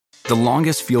The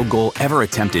longest field goal ever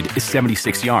attempted is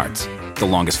 76 yards. The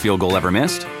longest field goal ever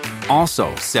missed?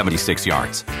 Also 76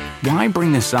 yards. Why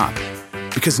bring this up?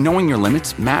 Because knowing your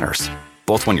limits matters,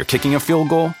 both when you're kicking a field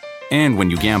goal and when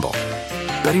you gamble.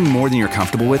 Betting more than you're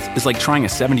comfortable with is like trying a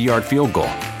 70-yard field goal.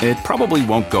 It probably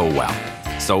won't go well.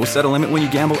 So set a limit when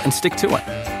you gamble and stick to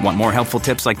it. Want more helpful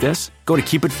tips like this? Go to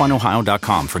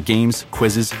keepitfunohio.com for games,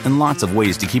 quizzes, and lots of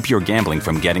ways to keep your gambling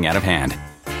from getting out of hand.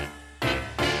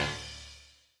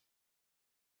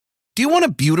 Do you want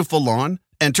a beautiful lawn?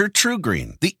 Enter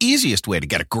TruGreen, the easiest way to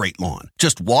get a great lawn.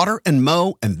 Just water and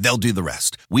mow, and they'll do the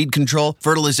rest. Weed control,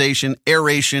 fertilization,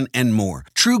 aeration, and more.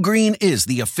 TruGreen is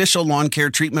the official lawn care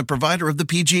treatment provider of the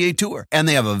PGA Tour, and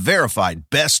they have a verified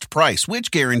best price, which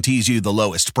guarantees you the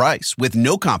lowest price with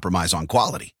no compromise on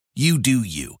quality. You do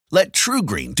you. Let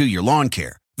TruGreen do your lawn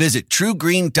care. Visit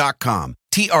TruGreen.com,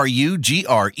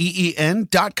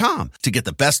 TruGreen.com, to get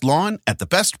the best lawn at the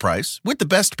best price with the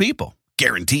best people.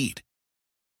 Guaranteed.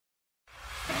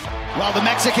 Well, the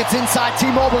Mexicans inside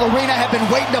T-Mobile Arena have been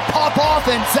waiting to pop off,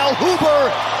 and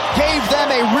Zellhuber gave them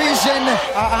a reason.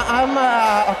 I'm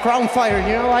a crown fighter,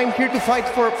 you know. I'm here to fight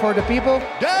for the people.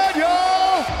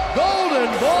 Daniel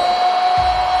Golden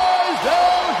Boy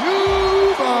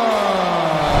Zellhuber.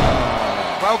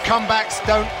 Well, comebacks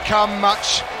don't come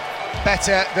much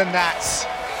better than that.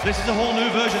 This is a whole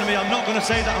new version of me. I'm not going to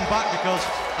say that I'm back because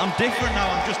I'm different now.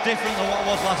 I'm just different than what I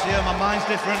was last year. My mind's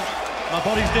different. My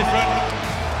body's different.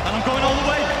 And I'm going all the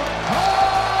way.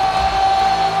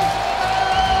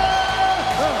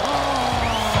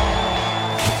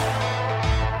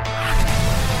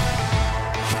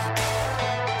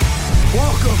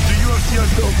 Welcome to UFC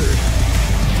Unfiltered.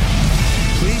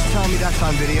 Please tell me that's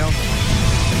on video.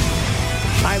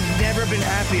 I've never been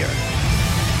happier.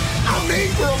 I'm made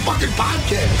for a fucking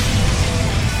podcast.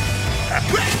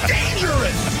 That's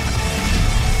dangerous.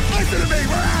 Listen to me,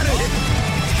 we're at it.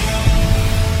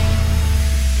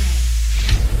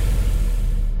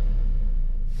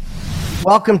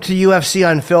 Welcome to UFC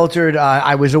Unfiltered.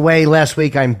 I was away last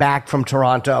week. I'm back from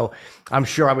Toronto. I'm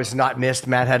sure I was not missed.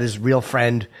 Matt had his real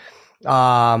friend, you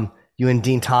and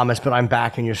Dean Thomas, but I'm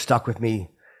back and you're stuck with me.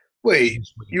 Wait,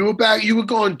 you were back? You were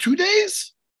gone 2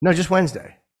 days? No, just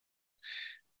Wednesday.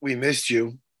 We missed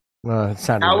you. It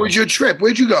sounded How weird. was your trip?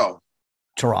 Where'd you go?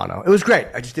 Toronto. It was great.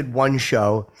 I just did one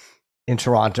show in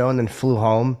Toronto and then flew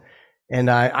home.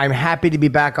 And I'm happy to be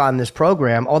back on this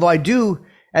program. Although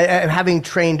having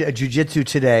trained jiu-jitsu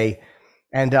today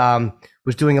and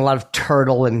was doing a lot of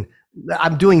turtle, and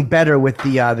I'm doing better with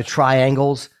the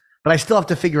triangles, but I still have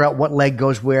to figure out what leg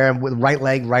goes where with right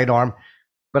leg, right arm.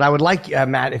 But I would like,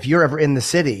 Matt, if you're ever in the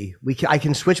city, I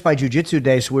can switch my jiu-jitsu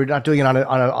day so we're not doing it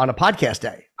on a podcast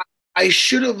day. I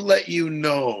should have let you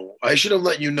know. I should have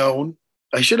let you know.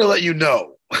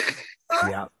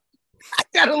 Yeah. I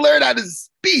got to learn how to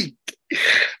speak.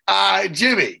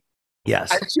 Jimmy.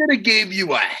 Yes. I should have gave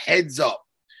you a heads up,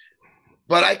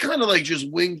 but I kind of like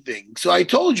just wing things. So I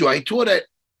told you I taught at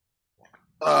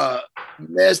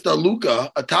Master Luca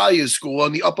Italia's school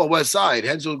on the Upper West Side,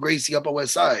 Hensel Gracie Upper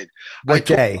West Side. What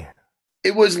day?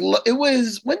 It was,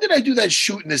 when did I do that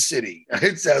shoot in the city?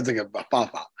 It sounds like a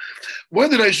papa. When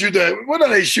did I shoot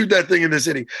that thing in the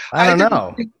city? I don't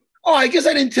know. Oh, I guess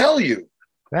I didn't tell you.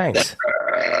 Thanks.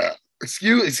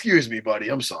 Excuse me, buddy.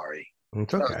 I'm sorry.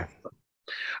 It's okay.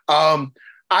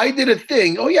 I did a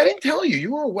thing. Oh yeah, I didn't tell you.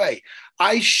 You were away.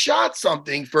 I shot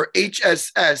something for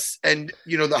HSS and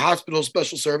the hospital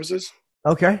special services.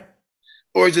 Okay.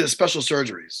 Or is it special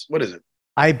surgeries? What is it?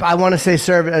 I want to say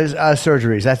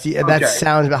surgeries. That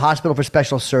sounds the hospital for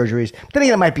special surgeries. But then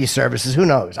again, it might be services. Who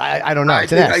knows? I don't know. I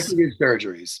think it's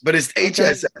surgeries, but it's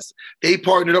HSS. They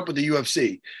partnered up with the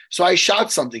UFC, so I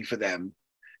shot something for them,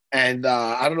 and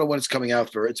I don't know when it's coming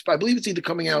out for. I believe it's either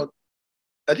coming out.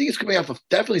 I think it's coming out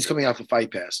it's coming out for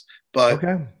Fight Pass. But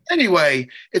anyway,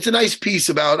 it's a nice piece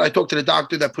about. I talked to the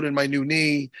doctor that put in my new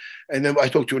knee, and then I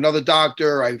talked to another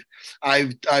doctor. I've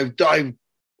dived.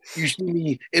 You see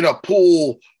me in a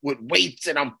pool with weights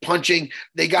and I'm punching.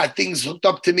 They got things hooked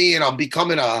up to me and I'm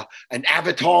becoming an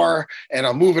avatar and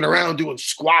I'm moving around doing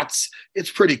squats. It's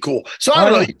pretty cool. So I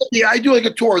don't know. Yeah, I do like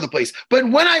a tour of the place.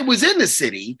 But when I was in the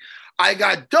city, I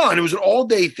got done. It was an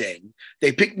all-day thing.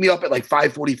 They picked me up at like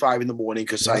 5:45 in the morning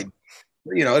because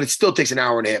it still takes an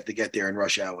hour and a half to get there in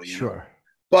rush hour. Sure.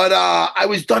 But I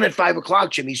was done at 5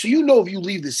 o'clock, Jimmy. So if you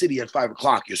leave the city at 5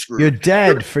 o'clock, you're screwed. You're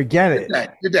dead. Forget it.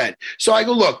 You're dead. So I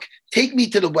go, look, take me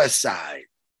to the West Side,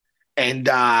 and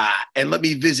let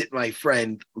me visit my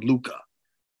friend Luca.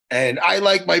 And I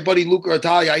like my buddy Luca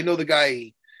Italia. I know the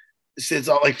guy since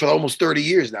like for almost 30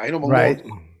 years now. I know him. Right.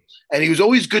 And he was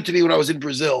always good to me when I was in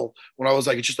Brazil, when I was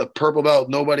like just a purple belt,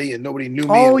 and nobody knew me.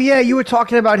 Oh yeah, you were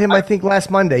talking about him, I think,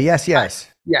 last Monday. Yes.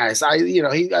 Yes, I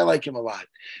like him a lot.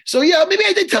 So yeah, maybe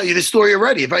I did tell you this story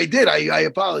already. If I did, I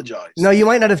apologize. No, you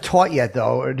might not have taught yet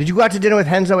though. Did you go out to dinner with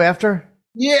Henzo after?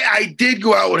 Yeah, I did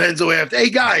go out with Henzo after. Hey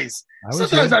guys,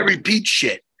 sometimes I repeat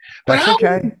shit. But That's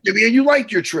okay. Jimmy, and you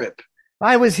liked your trip.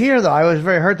 I was here though. I was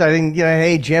very hurt that I didn't,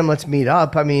 hey Jim, let's meet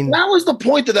up. I mean, that was the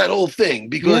point of that whole thing,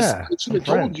 because Yeah, I should have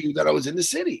told you that I was in the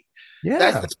city. yeah.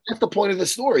 That's the point of the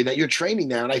story, that you're training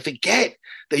now, and I forget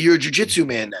that you're a jiu-jitsu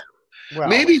man now. Well,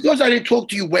 Maybe because I didn't talk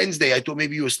to you Wednesday, I thought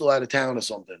maybe you were still out of town or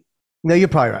something. No, you're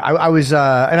probably right. I was,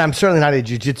 and I'm certainly not a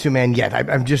jiu-jitsu man yet.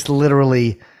 I'm just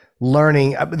literally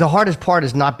learning. The hardest part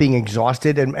is not being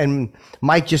exhausted, and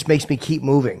Mike just makes me keep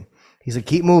moving. He's like,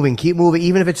 keep moving.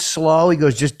 Even if it's slow, he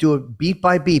goes, just do it beat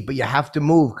by beat, but you have to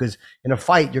move, because in a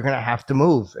fight, you're going to have to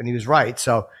move. And he was right.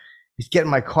 So he's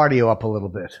getting my cardio up a little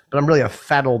bit, but I'm really a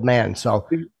fat old man. So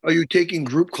are you taking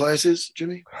group classes,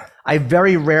 Jimmy? I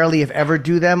very rarely, if ever,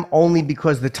 do them, only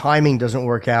because the timing doesn't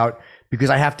work out,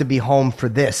 because I have to be home for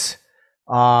this.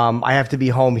 I have to be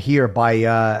home here by,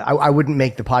 I wouldn't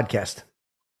make the podcast.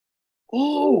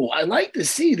 Oh, I like to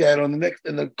see that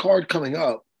in the card coming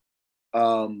up.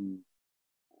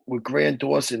 With Grant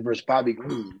Dawson versus Bobby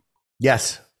Green.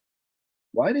 Yes.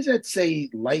 Why does that say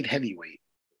light heavyweight?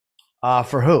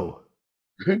 For who?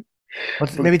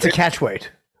 Maybe it's a catch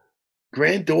weight.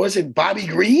 Grant Dawson, Bobby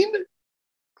Green?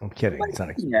 I'm kidding. It's not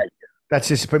that's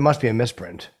just, it must be a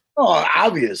misprint. Oh,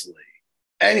 obviously.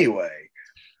 Anyway,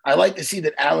 I like to see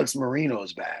that Alex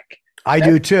Marino's back. I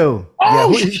do too.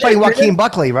 Oh, yeah. He's fighting Joaquin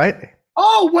Buckley, right?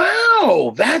 Oh,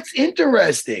 wow. That's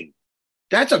interesting.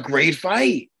 That's a great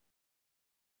fight.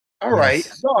 All right.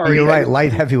 Sorry. You're right.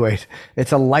 Light heavyweight.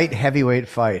 It's a light heavyweight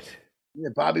fight. Yeah,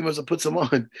 Bobby must have put some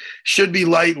on. Should be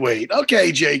lightweight.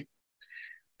 Okay, Jake.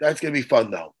 That's going to be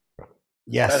fun, though.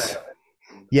 Yes.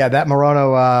 Yeah, that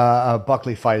Morono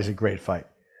Buckley fight is a great fight.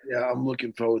 Yeah, I'm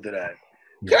looking forward to that.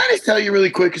 Can I just tell you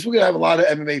really quick, because we're going to have a lot of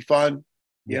MMA fun,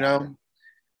 you know?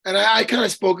 And I kind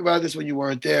of spoke about this when you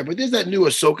weren't there, but there's that new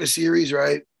Ahsoka series,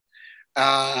 right?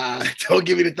 Don't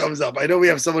give me the thumbs up. I know we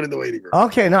have someone in the waiting room.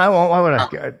 Okay, no, I won't. Why would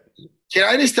I? Can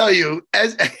I just tell you, I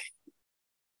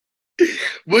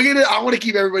want to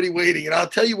keep everybody waiting, and I'll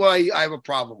tell you why I have a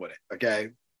problem with it. Okay,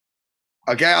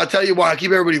 I'll tell you why. I'll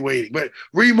keep everybody waiting, but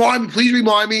please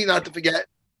remind me not to forget.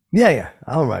 Yeah,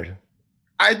 I'll remind you.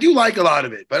 I do like a lot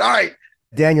of it, but all right.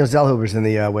 Daniel Zellhuber's in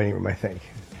the waiting room, I think.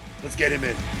 Let's get him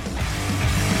in.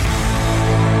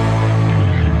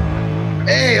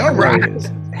 Hey, all right.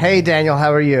 Hey, Daniel,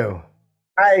 how are you?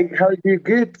 Hi, how are you?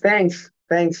 Good, thanks.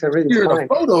 Everything's You're fine. in a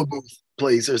photo booth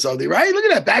place or something, right? Look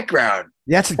at that background.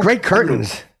 Yeah, it's great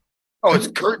curtains. Oh, it's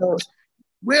curtains.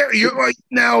 Where are you right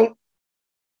now?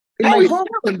 In How my are you home.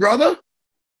 feeling, brother?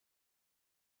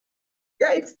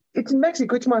 Yeah, it's in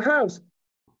Mexico. It's my house.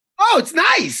 Oh, it's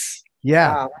nice.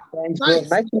 Yeah. Thanks, Nice.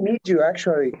 bro. Nice to meet you,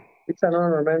 actually. It's an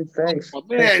honor, man. Thanks. Oh,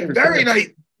 man, very nice.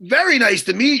 Very nice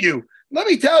to meet you. Let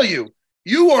me tell you,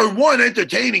 you are one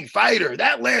entertaining fighter.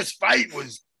 That last fight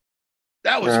was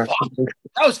fun.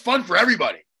 That was fun for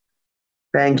everybody.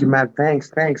 Thank you, Matt.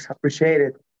 Thanks. Appreciate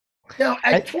it. Now,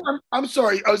 I'm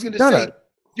sorry. I was going to say,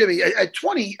 Jimmy, at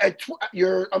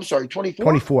 24?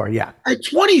 24, yeah. At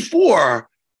 24,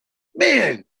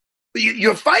 man,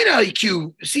 your fight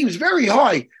IQ seems very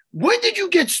high. When did you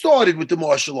get started with the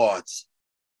martial arts?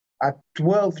 At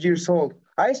 12 years old,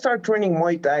 I started training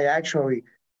Muay Thai, actually.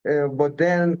 But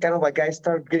then kind of like I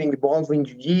started getting involved in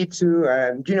jiu-jitsu.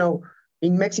 And,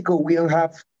 in Mexico, we don't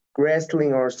have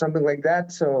wrestling or something like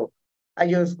that. So I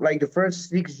just, like the first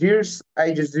 6 years,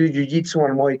 I just do jiu-jitsu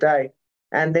and Muay Thai.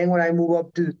 And then when I move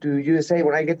up to USA,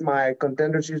 when I get my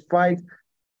contender series fight,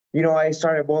 I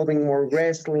started evolving more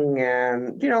wrestling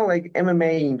and, like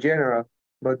MMA in general.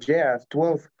 But yeah,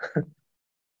 12.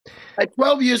 At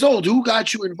 12 years old, who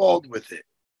got you involved with it?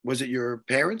 Was it your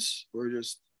parents or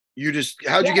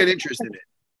how'd you get interested in it?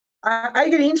 I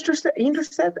get interested,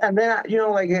 and then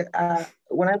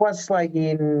when I was like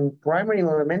in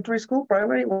elementary school,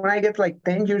 when I get like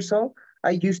 10 years old,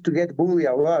 I used to get bullied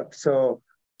a lot. So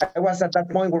I was at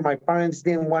that point where my parents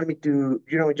didn't want me to,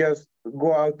 just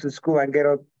go out to school and get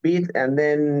beat, and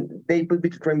then they put me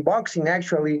to train boxing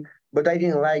actually, but I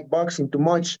didn't like boxing too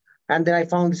much. And then I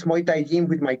found this Muay Thai gym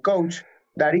with my coach.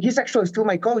 That he's actually still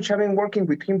my coach. I've been working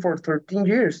with him for 13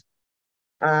 years.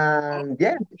 And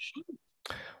yeah.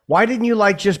 Why didn't you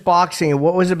like just boxing? And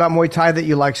what was it about Muay Thai that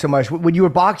you liked so much? When you were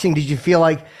boxing, did you feel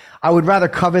like I would rather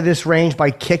cover this range by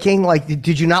kicking? Like,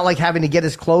 did you not like having to get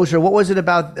as close? Or what was it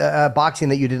about boxing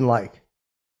that you didn't like?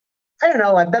 I don't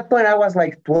know. At that point, I was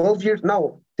like 10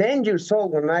 10 years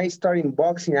old when I started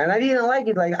boxing, and I didn't like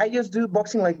it. Like I just do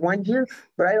boxing like 1 year,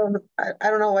 but I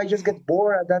don't know. I just get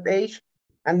bored at that age.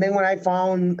 And then when I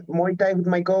found Muay Thai with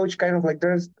my coach, kind of like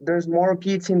there's more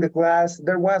kids in the class.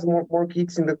 There was more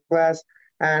kids in the class,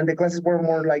 and the classes were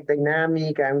more like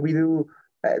dynamic, and we do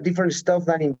different stuff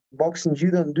than in boxing. You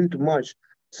don't do too much.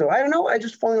 So I don't know. I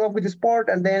just fall in love with the sport,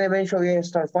 and then eventually I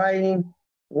start fighting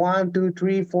 1, 2,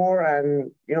 3, 4,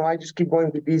 and I just keep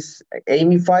going with these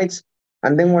Amy fights.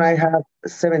 And then when I have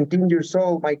 17 years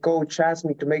old, my coach asked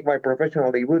me to make my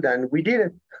professional debut, and we did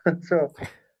it. So.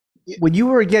 When you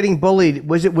were getting bullied,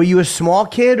 were you a small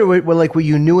kid, or were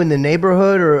you new in the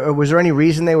neighborhood, or was there any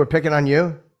reason they were picking on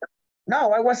you?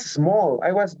 No, I was small.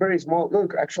 I was very small.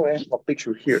 Look, actually, I have a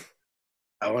picture here.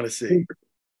 I want to see.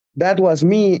 That was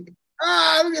me.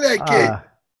 Look at that kid.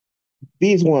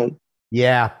 This one.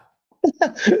 Yeah.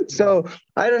 So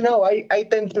I don't know. I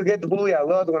tend to get bullied a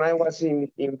lot when I was in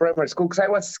primary school because I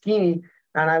was skinny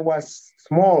and I was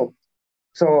small.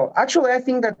 So actually, I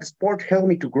think that the sport helped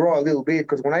me to grow a little bit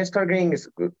because when I started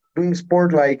doing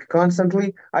sport like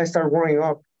constantly, I started growing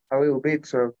up a little bit.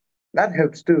 So that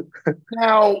helps too.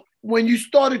 Now, when you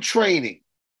started training,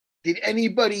 did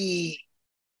anybody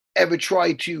ever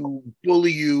try to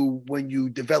bully you when you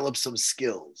developed some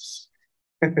skills?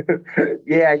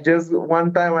 Yeah, just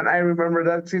one time, and I remember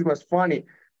that it was funny.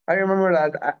 I remember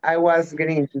that I was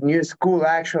getting into new school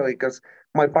actually because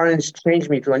my parents changed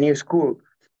me to a new school.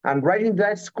 And right in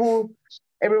that school,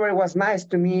 everybody was nice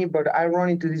to me, but I run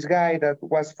into this guy that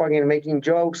was fucking making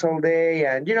jokes all day.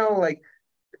 And, like,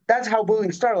 that's how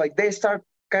bullying started. Like, they start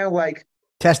kind of like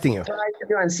testing you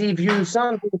and see if you do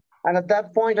something. And at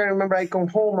that point, I remember I come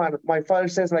home and my father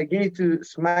says, like, you need to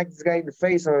smack this guy in the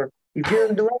face, or if you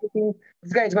don't do anything,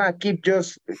 this guy's going to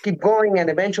keep going, and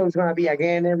eventually it's going to be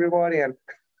again everybody. And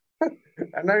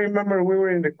and I remember we were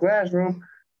in the classroom,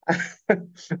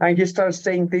 and he starts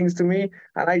saying things to me,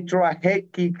 and I throw a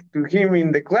head kick to him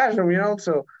in the classroom,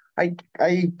 so I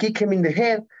kick him in the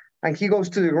head, and he goes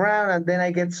to the ground, and then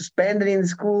I get suspended in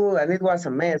school, and it was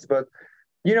a mess. But,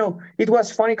 it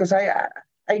was funny because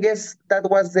I guess that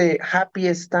was the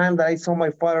happiest time that I saw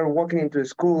my father walking into the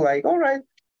school, like, all right,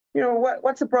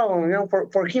 what's the problem?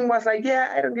 For him was like,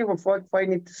 yeah, I don't give a fuck if I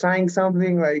need to sign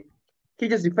something, like, he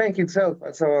just defends himself.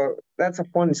 So that's a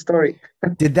funny story.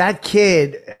 Did that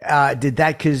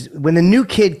because when the new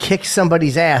kid kicks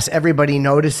somebody's ass, everybody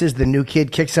notices the new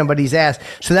kid kicked somebody's ass.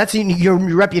 So that's your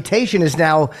reputation is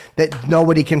now that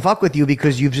nobody can fuck with you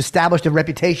because you've established a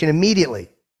reputation immediately.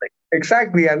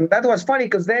 Exactly. And that was funny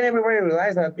because then everybody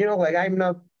realized that, like, I'm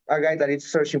not a guy that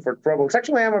is searching for trouble.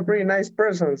 Actually, I'm a pretty nice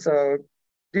person. So,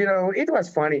 it was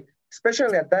funny,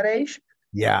 especially at that age.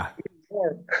 Yeah.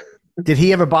 Did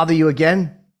he ever bother you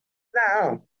again?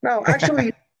 No.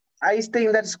 Actually, I stayed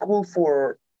in that school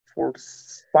for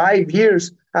 5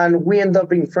 years, and we ended up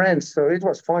being friends. So it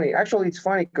was funny. Actually, it's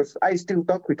funny because I still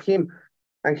talk with him,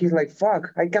 and he's like,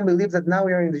 "Fuck, I can't believe that now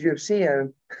we are in the UFC."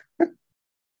 And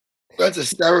that's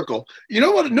hysterical. You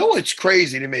know what? What's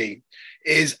crazy to me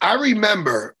is I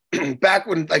remember back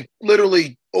when, like,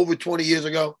 literally over 20 years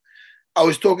ago, I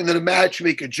was talking to the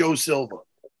matchmaker Joe Silva,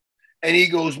 and he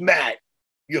goes, "Matt,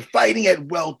 you're fighting at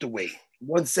welterweight,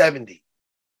 170,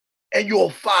 and you're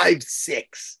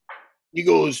 5'6". He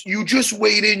goes, "You just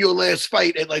weighed in your last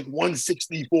fight at like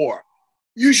 164.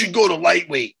 You should go to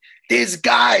lightweight. There's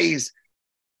guys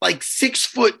like 6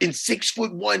 foot and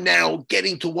 6'1" now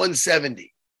getting to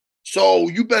 170. So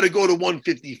you better go to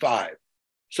 155.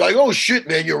 So I go, "Oh shit,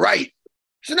 man, you're right."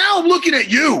 So now I'm looking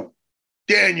at you,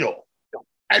 Daniel,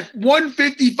 at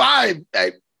 155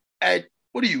 at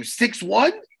what are you,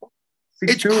 6'1"?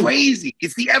 It's crazy.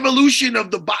 It's the evolution of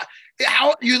the body.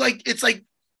 How you're like, it's like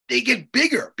they get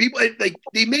bigger. People like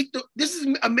they make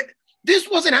this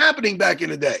wasn't happening back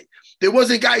in the day. There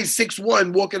wasn't guys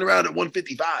 6'1" walking around at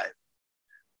 155.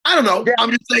 I don't know. Yeah. I'm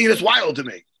just saying it's wild to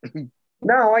me.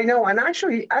 No, I know. And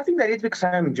actually, I think that it's because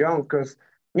I'm young because,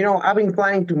 I've been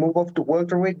planning to move up to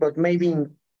welterweight, but maybe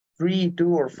in 3,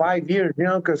 2, or 5 years,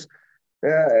 because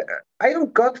I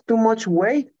don't cut too much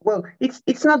weight. Well,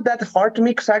 it's not that hard to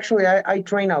me because actually I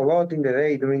train a lot in the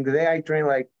day. During the day, I train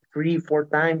like 3, 4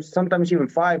 times, sometimes even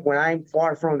 5 when I'm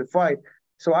far from the fight.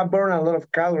 So I burn a lot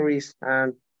of calories.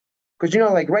 And because,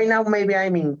 like right now, maybe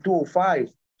I'm in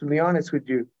 205, to be honest with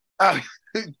you.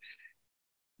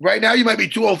 Right now, you might be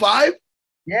 205?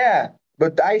 Yeah.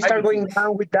 But I start going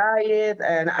down with diet,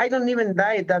 and I don't even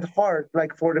diet that hard.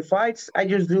 Like for the fights, I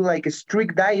just do like a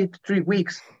strict diet 3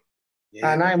 weeks.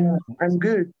 Yeah. And I'm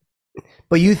good.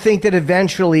 But you think that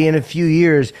eventually in a few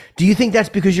years, do you think that's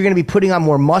because you're going to be putting on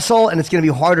more muscle and it's going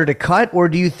to be harder to cut? Or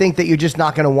do you think that you're just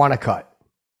not going to want to cut?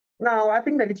 No, I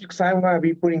think that it's because I'm gonna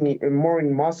be putting it more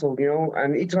in muscle,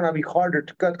 and it's gonna be harder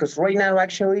to cut. Because right now,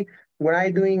 actually, when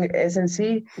I'm doing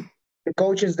SNC, the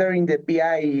coaches there in the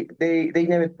PI, they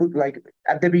never put like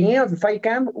at the beginning of the fight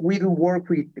camp, we do work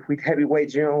with heavy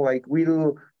weights, like we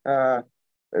do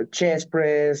chest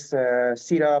press,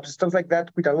 sit ups, stuff like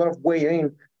that, with a lot of weight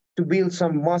in to build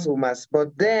some muscle mass.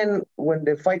 But then when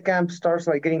the fight camp starts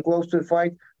like getting close to the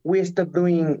fight, we stop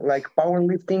doing like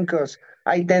powerlifting because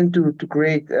I tend to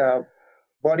create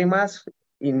body mass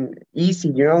in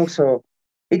easy, So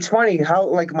it's funny how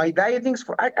like my dieting's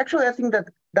actually I think that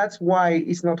that's why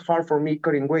it's not hard for me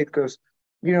cutting weight because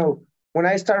when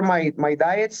I start my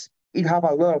diets, it have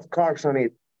a lot of carbs on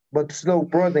it, but slow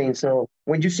protein. So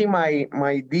when you see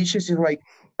my dishes is like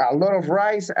a lot of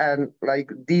rice and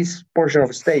like this portion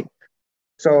of steak.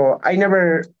 So I'm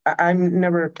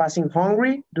never passing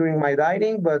hungry during my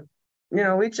dieting, but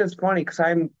it's just funny because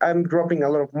I'm dropping a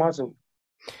lot of muscle.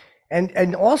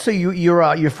 And also you're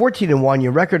 14-1.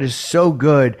 Your record is so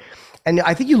good. And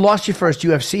I think you lost your first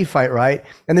UFC fight, right?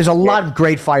 And there's a lot of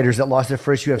great fighters that lost their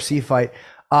first UFC fight.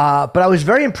 But I was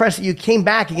very impressed that you came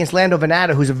back against Lando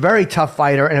Venata, who's a very tough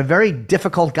fighter and a very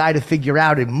difficult guy to figure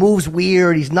out. It moves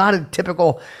weird. He's not a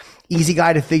typical easy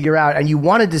guy to figure out. And you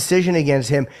won a decision against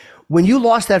him. When you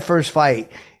lost that first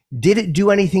fight, did it do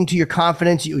anything to your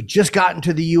confidence? You had just gotten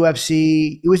to the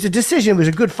UFC. It was a decision. It was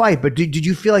a good fight. But did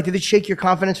you feel like, did it shake your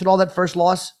confidence at all, that first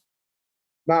loss?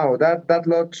 No, that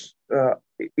looks,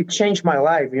 it changed my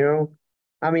life,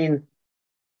 I mean,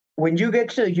 when you get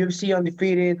to the UFC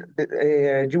undefeated,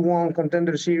 you won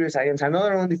Contender Series against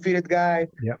another undefeated guy.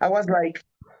 Yep. I was like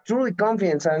truly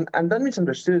confident and don't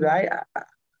misunderstood.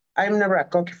 I'm never a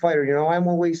cocky fighter, I'm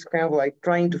always kind of like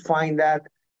trying to find that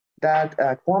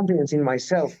confidence in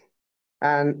myself.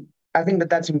 And I think that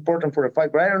that's important for a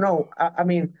fight. But I don't know. I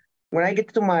mean, when I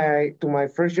get to my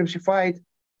first UFC fight,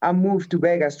 I moved to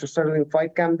Vegas to start doing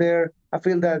fight camp there. I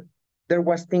feel that there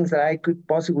was things that I could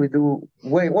possibly do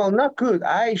well, not good.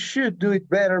 I should do it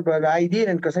better, but I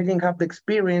didn't because I didn't have the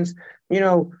experience.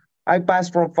 I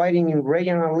passed from fighting in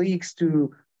regional leagues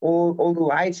to all the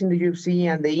lights in the UFC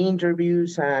and the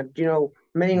interviews and,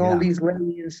 meeting all these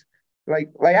legends. Like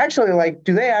actually, like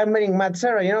today I'm meeting Matt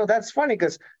Serra. That's funny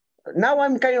because now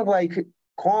I'm kind of like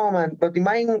calm, but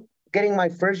am getting my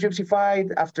first UFC fight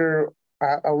after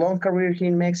a long career here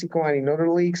in Mexico and in other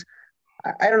leagues?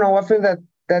 I don't know. I feel that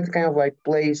kind of like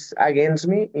plays against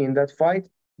me in that fight,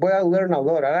 but I learned a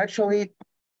lot. And actually,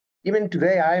 even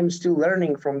today, I am still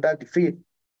learning from that defeat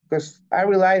because I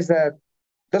realized that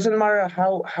doesn't matter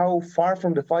how far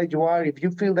from the fight you are. If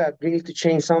you feel that you need to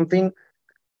change something,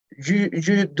 you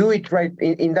do it right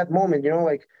in that moment.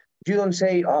 Like you don't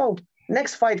say, "Oh,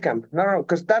 next fight camp." No,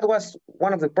 because that was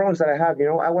one of the problems that I have.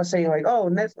 I was saying like, "Oh,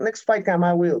 next fight camp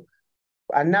I will,"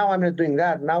 and now I'm not doing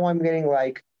that. Now I'm getting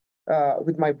like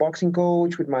with my boxing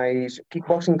coach, with my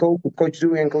kickboxing coach, with Coach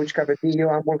Dewey and Coach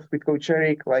Capetillo. I'm working with Coach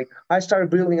Eric. Like I started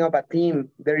building up a team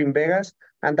there in Vegas,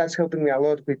 and that's helping me a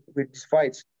lot with these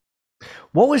fights.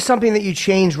 What was something that you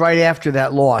changed right after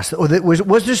that loss? Or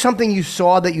was there something you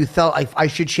saw that you felt I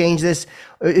should change this?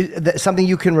 Something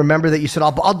you can remember that you said,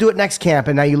 I'll do it next camp,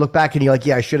 and now you look back and you're like,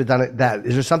 yeah, I should have done it. That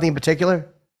is there something in particular?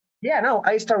 Yeah, no,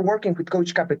 I started working with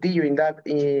Coach Capetillo in that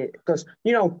because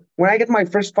when I get my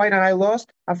first fight and I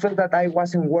lost, I felt that I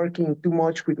wasn't working too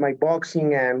much with my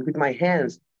boxing and with my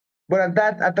hands. But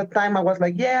at that time, I was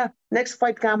like, yeah, next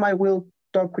fight camp I will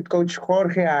talk with Coach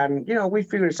Jorge and we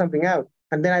figure something out.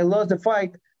 And then I lost the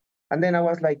fight, and then I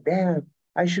was like, damn,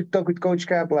 I should talk with Coach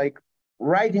Cap like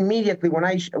right immediately when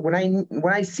I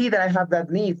see that I have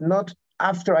that need, not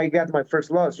after I got my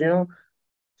first loss,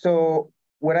 So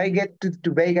when I get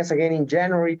to Vegas again in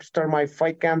January to start my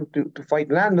fight camp to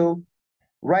fight Lando,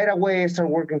 right away I start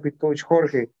working with Coach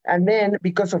Jorge. And then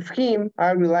because of him,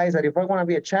 I realized that if I want to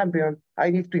be a champion,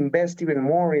 I need to invest even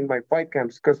more in my fight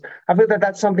camps because I feel that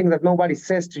that's something that nobody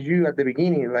says to you at the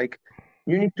beginning. Like,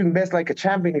 you need to invest like a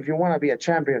champion if you want to be a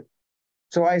champion.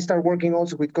 So I start working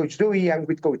also with Coach Dewey and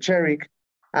with Coach Eric.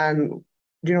 And,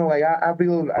 I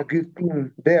build a good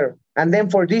team there. And then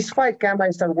for this fight camp,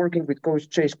 I start working with Coach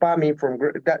Chase Pami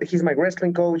he's my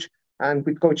wrestling coach, and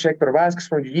with Coach Hector Vasquez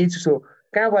from Jiu-Jitsu. So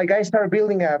kind of like I start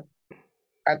building a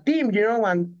team,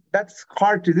 and that's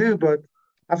hard to do, but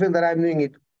I feel that I'm doing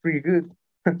it pretty good.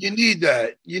 You need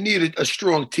that. You need a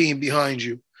strong team behind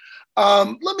you.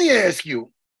 Let me ask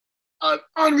you,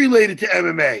 unrelated to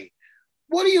MMA,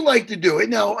 what do you like to do? And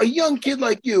now, a young kid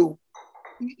like you,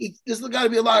 there's got to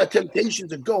be a lot of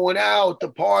temptations of going out to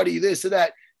party, this or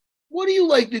that. What do you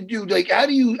like to do? Like, how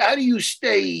do you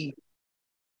stay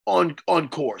on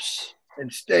course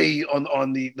and stay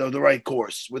on the right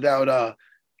course without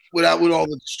with all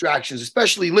the distractions,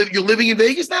 especially you're living in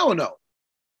Vegas now or no?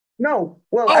 No,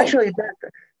 well, actually,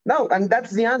 no, and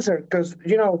that's the answer because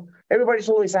everybody's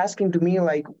always asking to me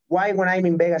like, why when I'm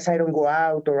in Vegas I don't go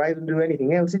out or I don't do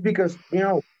anything else. It's because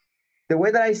the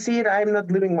way that I see it, I'm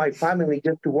not leaving my family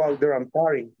just to walk there and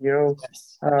party.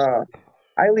 Yes.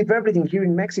 I leave everything here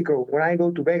in Mexico when I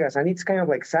go to Vegas, and it's kind of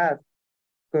like sad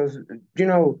because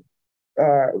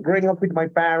growing up with my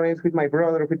parents, with my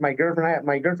brother, with my girlfriend.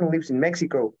 My girlfriend lives in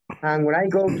Mexico, and when I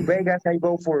go to Vegas, I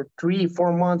go for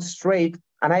 3-4 months straight,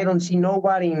 and I don't see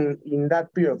nobody in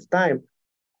that period of time.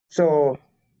 So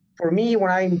for me, when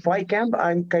I'm in fight camp,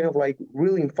 I'm kind of like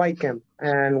really in fight camp.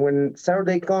 And when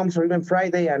Saturday comes or even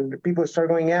Friday and people start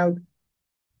going out,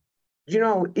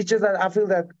 it's just that I feel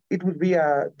that it would be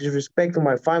a disrespect to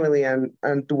my family and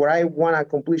to what I want to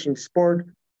accomplish in sport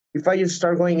if I just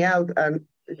start going out. And,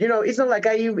 it's not like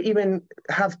I even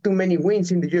have too many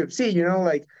wins in the UFC,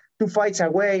 like 2 fights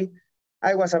away.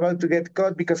 I was about to get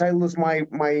cut because I lost my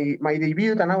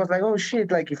debut. And I was like, oh, shit,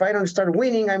 like if I don't start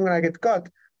winning, I'm going to get cut.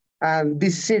 And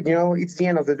this is it, it's the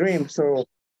end of the dream. So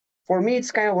for me,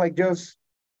 it's kind of like just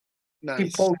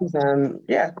keep focused and,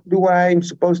 do what I'm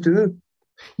supposed to do.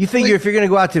 You figure if you're going to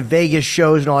go out to Vegas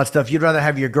shows and all that stuff, you'd rather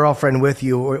have your girlfriend with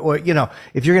you or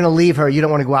if you're going to leave her, you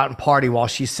don't want to go out and party while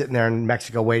she's sitting there in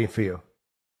Mexico waiting for you.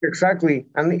 Exactly.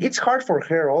 And it's hard for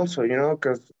her also,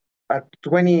 because at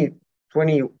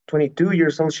 22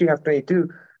 years old, she has 22.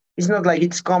 It's not like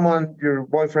it's common your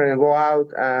boyfriend will go out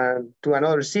to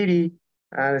another city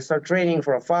and start training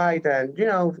for a fight. And,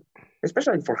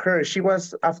 especially for her, she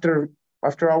was, after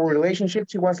our relationship,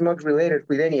 she was not related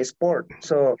with any sport.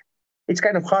 So it's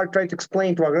kind of hard trying to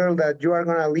explain to a girl that you are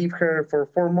going to leave her for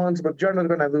 4 months, but you're not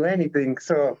going to do anything.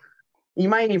 So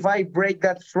imagine if I break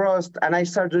that trust and I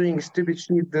start doing stupid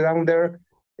shit down there,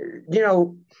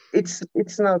 it's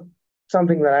not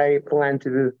something that I plan to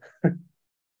do.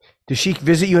 Does she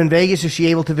visit you in Vegas? Is she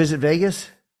able to visit Vegas?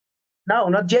 No,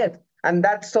 not yet. And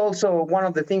that's also one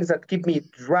of the things that keep me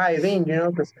driving,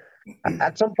 because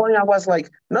at some point I was like,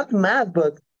 not mad,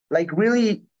 but like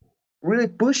really, really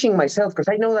pushing myself because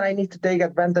I know that I need to take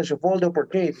advantage of all the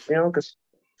opportunities, because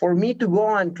for me to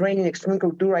go and train in Extreme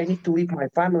Couture, I need to leave my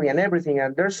family and everything.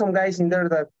 And there's some guys in there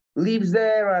that lives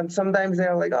there, and sometimes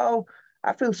they're like, oh,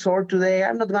 I feel sore today,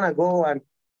 I'm not going to go. And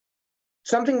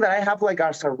something that I have like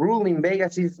as a rule in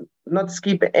Vegas is not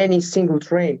skip any single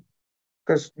train.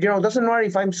 Because, doesn't matter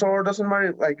if I'm sore, doesn't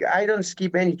matter, like, I don't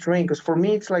skip any train. Because for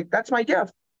me, it's like, that's my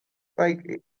job.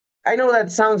 Like, I know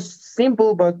that sounds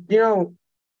simple, but,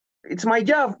 it's my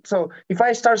job. So if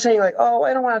I start saying like, oh,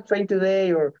 I don't want to train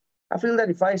today, or I feel that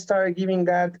if I start giving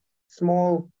that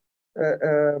small,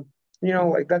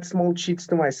 like that small cheats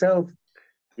to myself,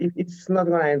 it's not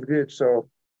going to end good. So,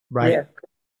 right. Yeah.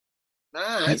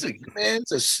 That's a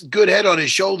good head on his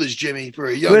shoulders, Jimmy, for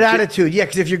a young good kid. attitude. Yeah,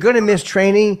 because if you're going to miss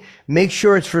training, make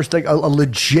sure it's for like a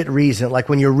legit reason, like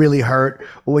when you're really hurt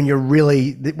or when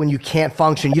you can't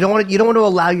function. You don't want to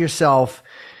allow yourself,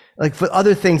 like for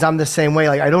other things. I'm the same way.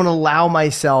 Like I don't allow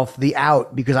myself the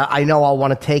out because I know I'll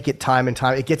want to take it time and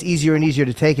time. It gets easier and easier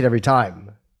to take it every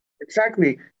time.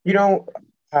 Exactly.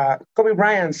 Kobe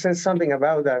Bryant says something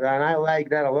about that, and I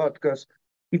like that a lot because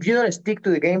if you don't stick to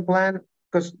the game plan.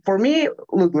 Because for me,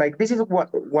 look, like this is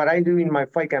what I do in my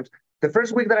fight camps. The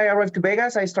first week that I arrived to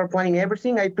Vegas, I start planning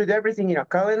everything. I put everything in a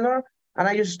calendar, and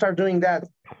I just start doing that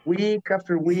week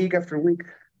after week after week.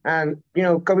 And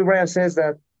Kobe Bryant says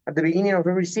that at the beginning of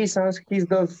every season, he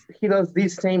does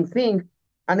this same thing,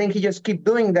 and then he just keep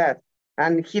doing that,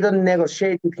 and he doesn't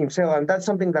negotiate with himself. And that's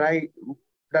something that I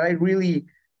really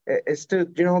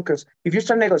stood, because if you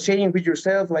start negotiating with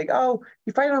yourself, like, oh,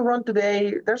 if I don't run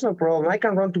today, there's no problem, I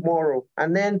can run tomorrow,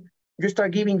 and then you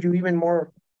start giving you even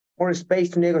more space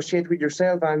to negotiate with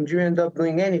yourself, and you end up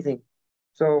doing anything.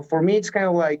 So for me, it's kind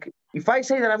of like, if I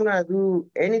say that I'm gonna do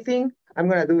anything, I'm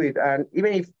gonna do it. And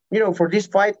even if for this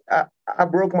fight, I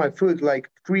broke my foot like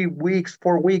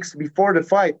 4 weeks before the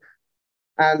fight,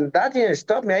 and that didn't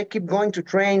stop me. I keep going to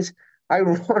trains. I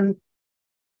run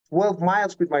 12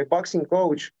 miles with my boxing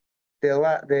coach. The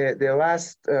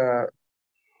last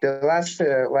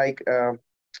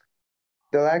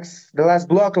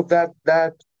block of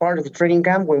that part of the training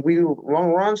camp when we do long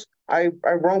runs, I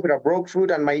run with a broke foot,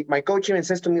 and my coach even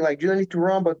says to me like, you don't need to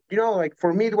run, but like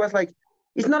for me it was like,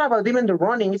 it's not about even the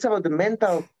running, it's about the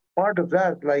mental part of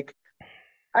that. Like,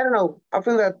 I don't know, I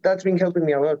feel that that's been helping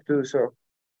me a lot too. So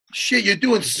shit, you're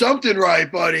doing something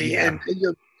right, buddy. Yeah. And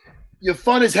you're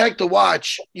fun as heck to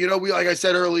watch. Like I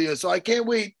said earlier, so I can't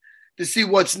wait to see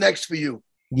what's next for you.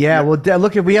 Yeah, well,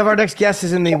 look, we have our next guest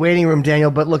is in the waiting room,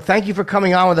 Daniel. But look, thank you for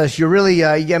coming on with us. You're really,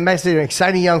 an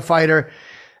exciting young fighter.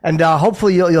 And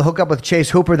hopefully you'll hook up with Chase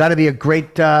Hooper. That'd be a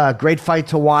great fight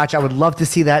to watch. I would love to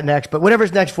see that next. But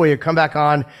whatever's next for you, come back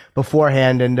on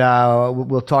beforehand, and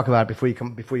we'll talk about it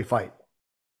before you fight.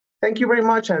 Thank you very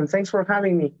much, and thanks for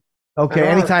having me. Okay,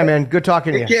 anytime, man. Good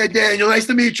talking to you. Yeah, Daniel. Nice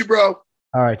to meet you, bro.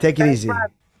 All right, take it easy. Matt.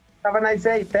 Have a nice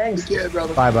day. Thanks. Yeah,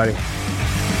 brother. Bye, buddy.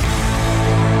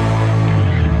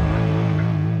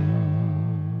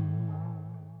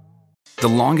 The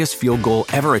longest field goal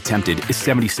ever attempted is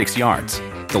 76 yards.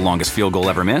 The longest field goal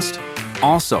ever missed?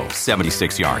 Also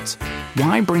 76 yards.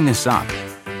 Why bring this up?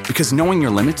 Because knowing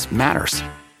your limits matters,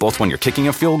 both when you're kicking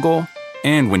a field goal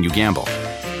and when you gamble.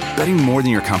 Betting more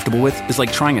than you're comfortable with is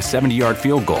like trying a 70-yard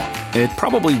field goal. It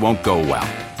probably won't go well.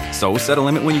 So set a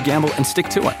limit when you gamble and stick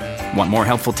to it. Want more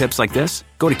helpful tips like this?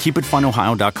 Go to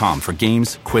keepitfunohio.com for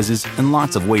games, quizzes, and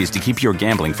lots of ways to keep your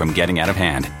gambling from getting out of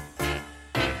hand.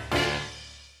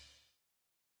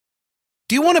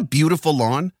 Do you want a beautiful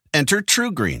lawn? Enter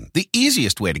TruGreen, the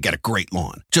easiest way to get a great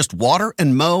lawn. Just water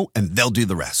and mow, and they'll do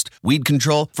the rest. Weed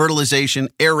control, fertilization,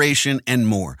 aeration, and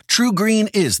more. TruGreen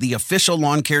is the official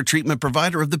lawn care treatment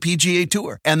provider of the PGA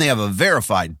Tour, and they have a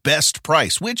verified best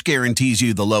price, which guarantees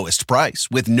you the lowest price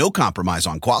with no compromise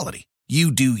on quality.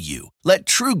 You do you. Let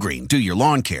TruGreen do your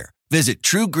lawn care. Visit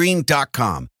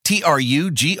TruGreen.com,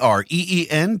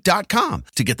 TruGreen.com,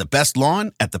 to get the best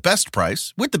lawn at the best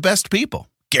price with the best people.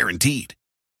 Guaranteed.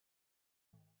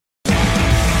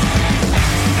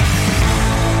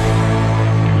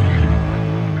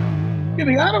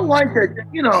 I don't like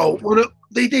that. When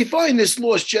they find this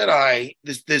lost Jedi,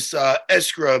 this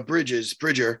Ezra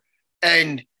Bridger,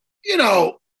 and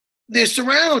they're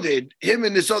surrounded, him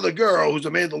and this other girl who's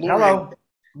a Mandalorian. Hello.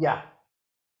 Yeah.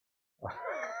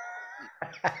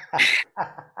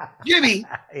 Jimmy,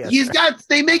 Yes.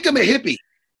 they make him a hippie.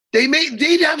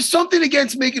 They'd have something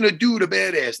against making a dude a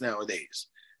badass nowadays.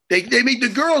 They make the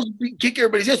girls kick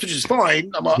everybody's ass, which is fine.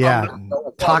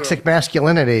 Toxic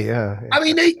masculinity. Yeah. I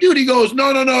mean, he goes,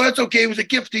 no, that's okay. It was a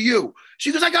gift to you.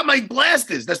 She goes, I got my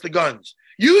blasters. That's the guns.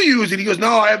 You use it. He goes,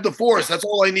 no, I have the Force. That's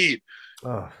all I need.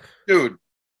 Oh, dude.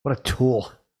 What a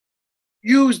tool.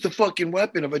 Use the fucking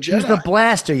weapon of a Jedi. Use the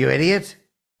blaster, you idiot.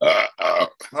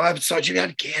 I'm sorry. You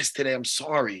had gas today. I'm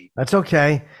sorry. That's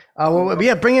okay.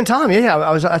 Bring in Tom.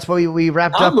 Yeah, that's why we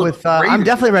wrapped up with. I'm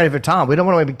definitely ready for Tom. We don't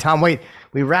want to make Tom wait.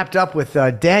 We wrapped up with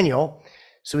Daniel,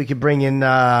 so we could bring in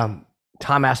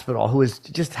Tom Aspinall, who is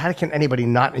just. How can anybody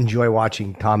not enjoy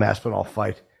watching Tom Aspinall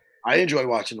fight? I enjoy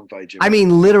watching him fight, Jim. I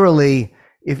mean, literally,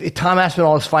 if Tom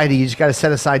Aspinall is fighting, you just got to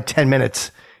set aside 10 minutes.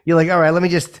 You're like, all right, let me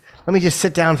just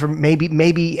sit down for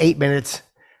maybe 8 minutes,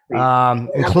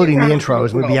 including the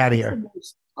intros. We'll be out of here.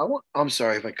 I'm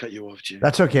sorry if I cut you off, Jim.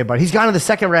 That's okay, bud. He's gone to the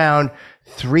second round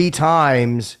 3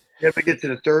 times. Never get to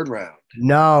the third round.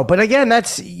 No, but again,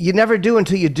 that's you never do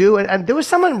until you do. And there was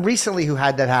someone recently who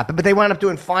had that happen, but they wound up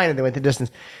doing fine and they went the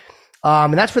distance.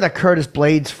 And that's where that Curtis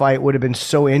Blades fight would have been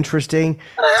so interesting.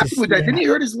 What happened with that? Didn't he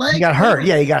hurt his leg? He got hurt.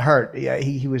 Yeah, he got hurt. Yeah,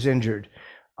 he was injured.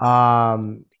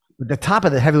 The top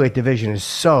of the heavyweight division is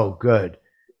so good.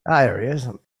 There he is.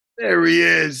 There he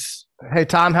is. Hey,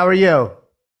 Tom, how are you?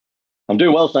 I'm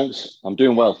doing well, thanks. I'm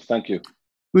doing well. Thank you.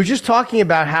 We were just talking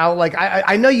about how,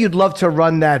 I know you'd love to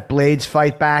run that Blades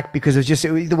fight back because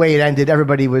the way it ended.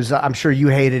 Everybody was, I'm sure you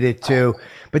hated it too.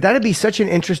 But that'd be such an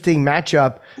interesting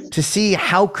matchup to see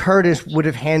how Curtis would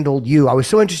have handled you. I was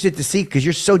so interested to see because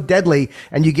you're so deadly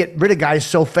and you get rid of guys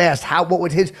so fast.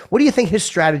 What do you think his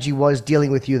strategy was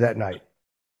dealing with you that night?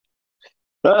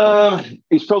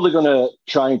 He's probably going to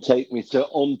try and take me to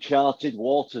uncharted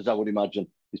waters, I would imagine.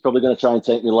 He's probably going to try and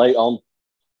take me late on.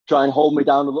 Try and hold me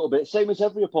down a little bit, same as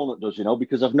every opponent does,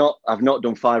 because I've not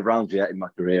done 5 rounds yet in my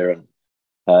career, and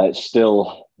it's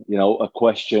still, a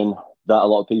question that a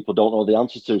lot of people don't know the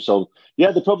answer to. So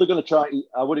yeah, they're probably going to try.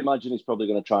 I would imagine he's probably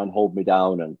going to try and hold me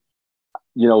down, and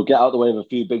get out of the way of a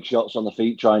few big shots on the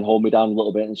feet, try and hold me down a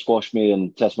little bit and squash me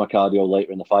and test my cardio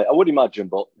later in the fight. I would imagine,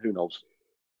 but who knows?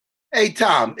 Hey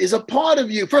Tom, is a part of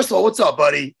you? First of all, what's up,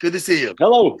 buddy? Good to see you.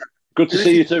 Hello, good to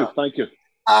see you too. Thank you.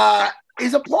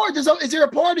 Is there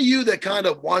a part of you that kind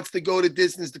of wants to go the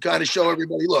distance to kind of show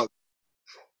everybody, look,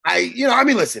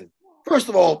 listen, first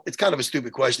of all, it's kind of a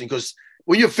stupid question because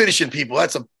when you're finishing people,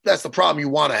 that's the problem you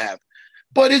want to have.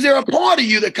 But is there a part of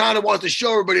you that kind of wants to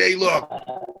show everybody, hey, look,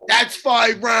 that's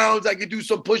 5 rounds. I could do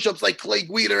some push-ups like Clay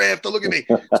Guida after. Look at me.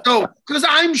 So, because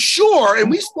I'm sure,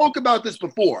 and we spoke about this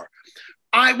before,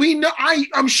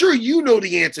 I'm sure you know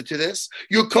the answer to this.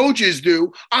 Your coaches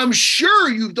do. I'm sure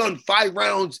you've done 5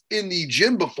 rounds in the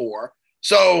gym before.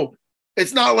 So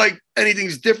it's not like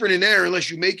anything's different in there unless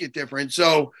you make it different.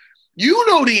 So you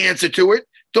know the answer to it.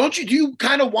 Don't you? Do you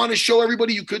kind of want to show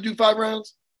everybody you could do 5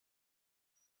 rounds?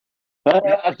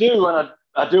 I do,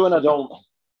 I do, and I don't.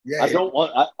 Yeah, I don't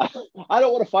want. I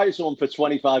don't want to fight someone for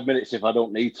 25 minutes if I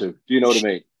don't need to. Do you know what I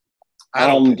mean?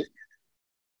 And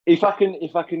if I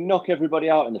can knock everybody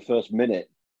out in the first minute,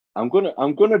 I'm gonna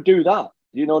do that.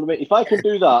 Do you know what I mean? If I can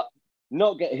do that,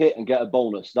 not get hit and get a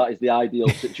bonus, that is the ideal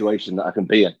situation that I can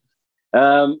be in.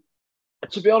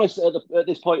 To be honest, at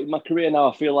this point in my career now,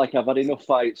 I feel like I've had enough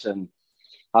fights and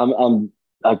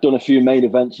I've done a few main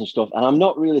events and stuff, and I'm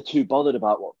not really too bothered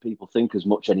about what people think as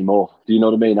much anymore. Do you know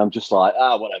what I mean? I'm just like,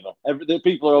 whatever. The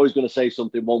people are always going to say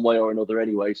something one way or another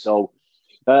anyway. So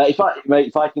if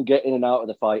I can get in and out of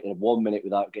the fight in 1 minute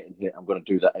without getting hit, I'm going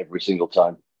to do that every single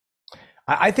time.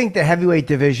 I think the heavyweight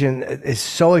division is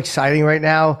so exciting right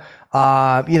now.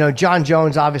 John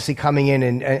Jones obviously coming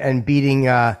in and beating.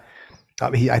 I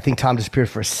think Tom disappeared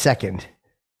for a second.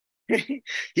 He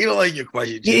don't like your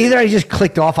question. Either he just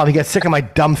clicked off on me, got sick of my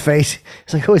dumb face.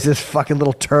 He's like, who is this fucking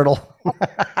little turtle?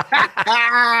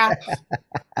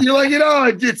 You're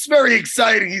like, it's very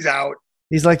exciting. He's out.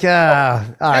 He's like, all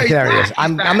right, there he is.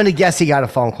 I'm going to guess he got a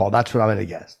phone call. That's what I'm going to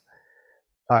guess.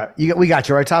 All right, we got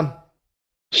you, right, Tom?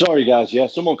 Sorry, guys. Yeah,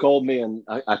 someone called me and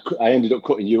I ended up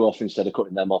cutting you off instead of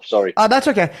cutting them off. Sorry. That's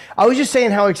okay. I was just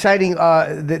saying how exciting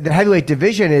the heavyweight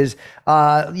division is.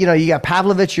 You got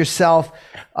Pavlovich, yourself,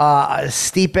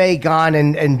 Stipe, Gane,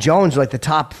 and Jones, like the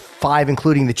top 5,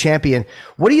 including the champion.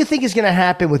 What do you think is going to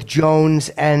happen with Jones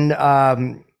and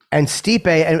Stipe,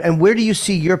 and where do you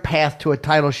see your path to a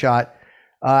title shot?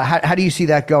 How do you see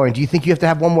that going? Do you think you have to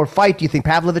have one more fight? Do you think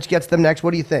Pavlovich gets them next?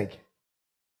 What do you think?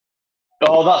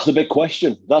 Oh, that's the big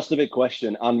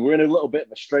question. And we're in a little bit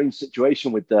of a strange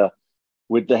situation with the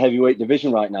heavyweight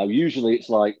division right now. Usually it's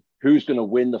like, who's going to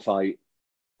win the fight?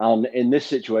 And in this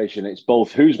situation, it's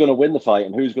both who's going to win the fight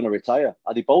and who's going to retire.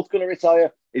 Are they both going to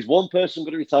retire? Is one person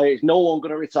going to retire? Is no one going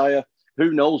to retire?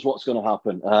 Who knows what's going to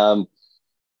happen?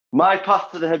 My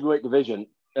path to the heavyweight division,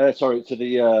 to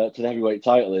the heavyweight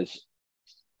title is,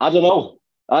 I don't know.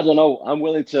 I'm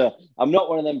not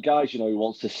one of them guys, who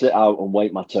wants to sit out and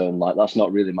wait my turn. Like, that's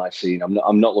not really my scene.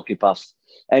 I'm not looking past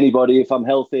anybody. If I'm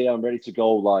healthy, I'm ready to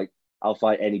go. Like, I'll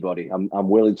fight anybody. I'm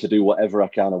willing to do whatever I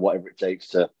can and whatever it takes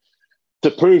to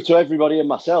prove to everybody and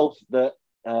myself that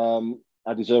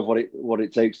I deserve what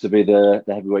it takes to be the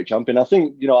heavyweight champion. I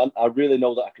think, I really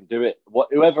know that I can do it.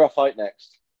 Whoever I fight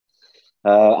next,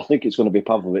 I think it's going to be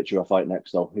Pavlovich who I fight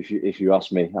next, though. If you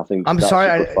ask me, I think. I'm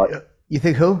sorry. You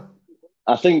think who?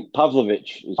 I think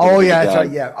Pavlovich.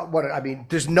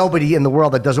 There's nobody in the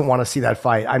world that doesn't want to see that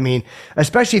fight. I mean,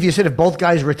 especially if you said if both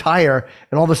guys retire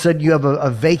and all of a sudden you have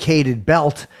a vacated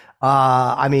belt.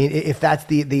 If that's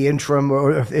the interim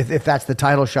or if that's the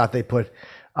title shot they put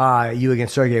you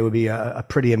against Sergey, would be a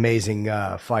pretty amazing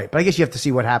fight. But I guess you have to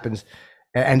see what happens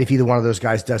and if either one of those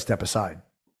guys does step aside.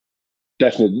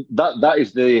 Definitely, that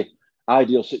is the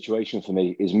ideal situation for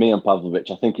me. Is me and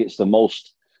Pavlovich. I think it's the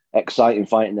most exciting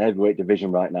fight in the heavyweight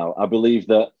division right now. I believe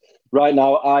that right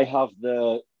now I have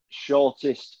the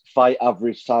shortest fight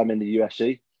average time in the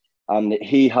UFC, and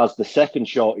he has the second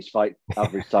shortest fight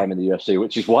average time in the UFC,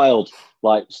 which is wild.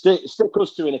 Like, stick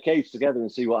us two in a cage together and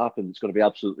see what happens. It's going to be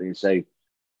absolutely insane.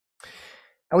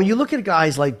 And when you look at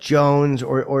guys like Jones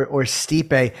or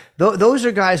Stipe, those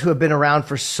are guys who have been around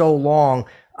for so long.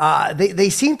 They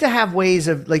seem to have ways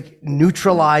of like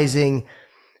neutralizing.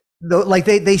 Like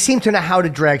they seem to know how to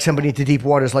drag somebody into deep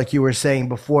waters, like you were saying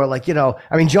before. Like,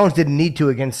 Jones didn't need to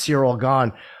against Cyril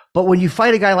Gane. But when you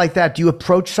fight a guy like that, do you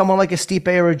approach someone like a Stipe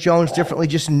or a Jones differently,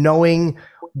 just knowing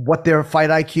what their fight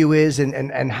IQ is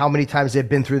and how many times they've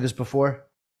been through this before?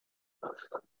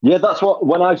 Yeah, that's what,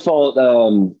 when I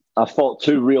fought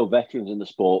 2 real veterans in the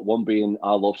sport, one being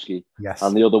Arlovsky, yes,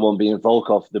 and the other one being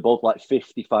Volkov. They're both like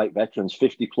 50 fight veterans,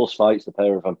 50 plus fights, the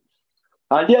pair of them.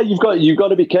 And yeah, you've got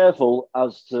to be careful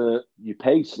as to your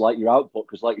pace, like your output,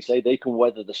 because like you say, they can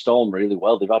weather the storm really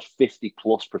well. They've had 50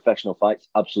 plus professional fights,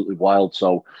 absolutely wild.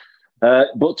 So,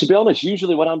 but to be honest,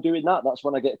 usually when I'm doing that, that's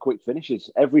when I get quick finishes.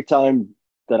 Every time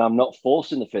that I'm not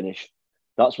forcing the finish,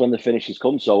 that's when the finishes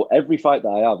come. So every fight that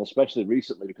I have, especially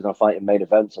recently, because I'm fighting main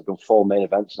events, I've done 4 main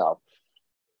events now.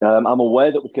 I'm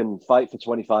aware that we can fight for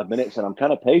 25 minutes, and I'm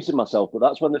kind of pacing myself, but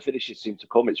that's when the finishes seem to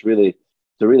come. It's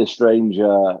a really strange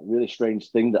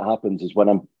thing that happens is when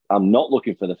I'm not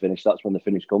looking for the finish. That's when the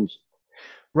finish comes.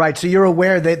 Right. So you're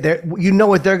aware that you know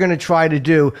what they're going to try to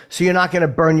do. So you're not going to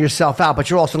burn yourself out, but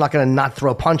you're also not going to not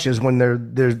throw punches when they're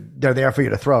there for you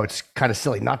to throw. It's kind of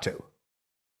silly not to.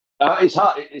 It's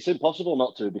hard. It's impossible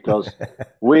not to, because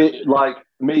we, like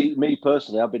me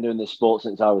personally, I've been doing this sport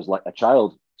since I was like a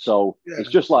child. So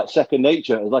It's just like second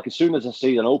nature. Like as soon as I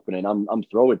see an opening, I'm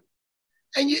throwing.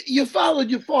 And you followed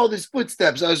your father's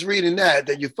footsteps. I was reading that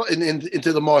you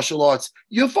into the martial arts.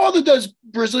 Your father does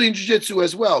Brazilian Jiu-Jitsu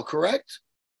as well, correct?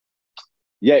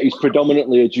 Yeah, he's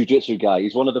predominantly a jiu-jitsu guy.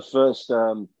 He's one of the first.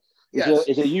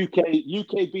 He's a UK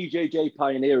BJJ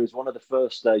pioneer. He's one of the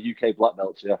first UK black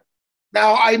belts. Yeah.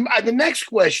 Now, the next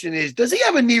question is: does he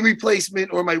have a knee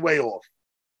replacement, or am I way off?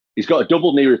 He's got a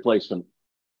double knee replacement.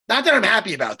 Not that I'm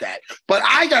happy about that, but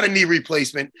I got a knee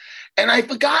replacement, and I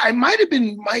forgot. I might have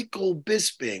been Michael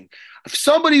Bisping.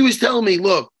 Somebody was telling me,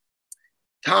 look,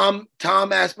 Tom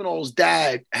Aspinall's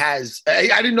dad has. I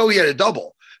didn't know he had a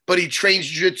double, but he trains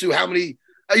jiu-jitsu. How many?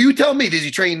 You tell me. Does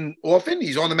he train often?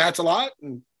 He's on the mats a lot.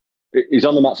 He's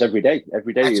on the mats every day.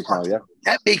 Every day he is now. Yeah.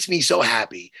 That makes me so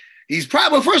happy. He's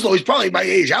probably first of all, he's probably my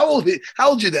age. How old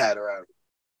your dad around?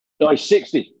 No, he's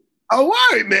 60. Oh,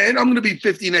 all right, man. I'm going to be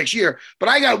 50 next year, but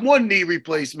I got one knee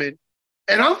replacement,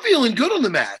 and I'm feeling good on the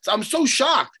mats. I'm so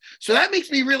shocked. So that makes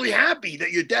me really happy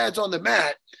that your dad's on the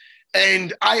mat,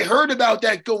 and I heard about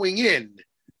that going in.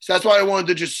 So that's why I wanted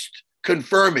to just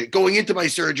confirm it going into my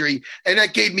surgery, and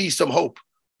that gave me some hope,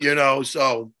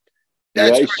 so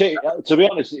that's to be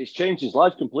honest, it's changed his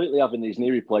life completely having these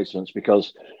knee replacements,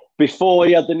 because before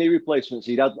he had the knee replacements,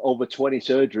 he'd had over 20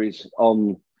 surgeries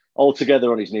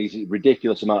altogether on his knees, a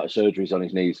ridiculous amount of surgeries on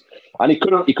his knees. And he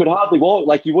could hardly walk.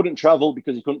 Like, he wouldn't travel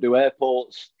because he couldn't do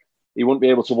airports. He wouldn't be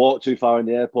able to walk too far in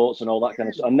the airports and all that kind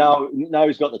of stuff. And now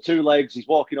he's got the two legs. He's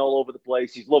walking all over the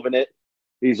place. He's loving it.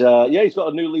 He's got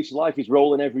a new lease of life. He's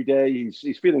rolling every day.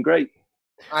 He's feeling great.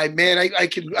 I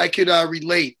could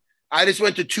relate. I just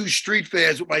went to 2 street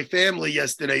fairs with my family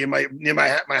yesterday near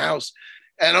my house.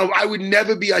 And I would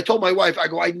never be, I told my wife,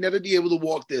 I'd never be able to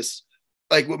walk this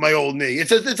like with my old knee.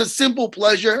 It's a simple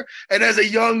pleasure. And as a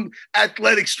young,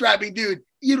 athletic, strapping dude,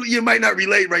 you might not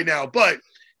relate right now, but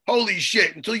holy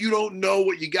shit, until you don't know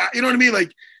what you got, you know what I mean?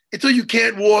 Like, until you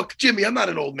can't walk. Jimmy, I'm not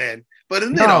an old man, but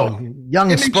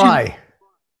young and spry.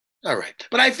 All right.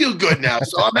 But I feel good now.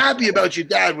 So I'm happy about your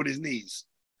dad with his knees.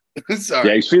 Sorry.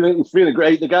 Yeah, he's feeling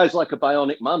great. The guy's like a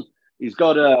bionic man. He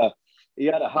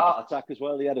had a heart attack as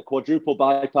well. He had a quadruple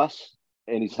bypass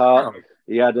in his heart.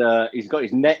 He's got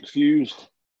his neck fused.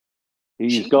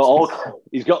 He's got all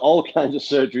kinds of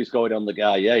surgeries going on. The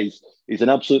guy, yeah, he's an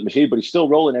absolute machine. But he's still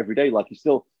rolling every day. Like, he's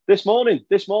still this morning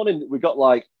we got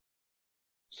like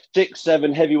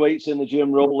 6-7 heavyweights in the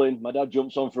gym rolling. My dad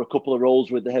jumps on for a couple of rolls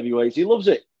with the heavyweights. He loves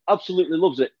it. Absolutely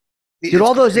loves it. Did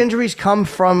all those injuries come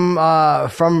from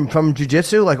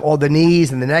jiu-jitsu, like all the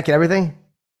knees and the neck and everything?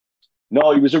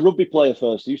 No, he was a rugby player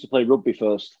first. He used to play rugby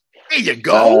first. There you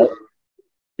go.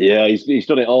 Yeah, he's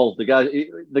done it all. The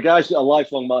guy's a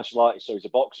lifelong martial artist, so he's a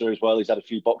boxer as well. He's had a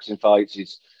few boxing fights.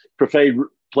 He's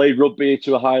played rugby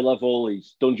to a high level.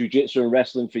 He's done jiu-jitsu and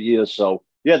wrestling for years. So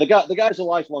yeah, the guy's a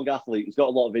lifelong athlete. He's got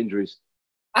a lot of injuries.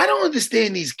 I don't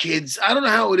understand these kids. I don't know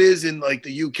how it is in like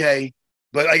the UK,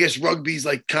 but I guess rugby's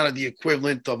like kind of the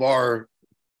equivalent of our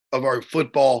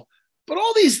football. But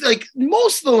all these, like,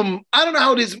 most of them, I don't know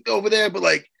how it is over there, but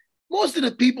like most of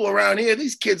the people around here,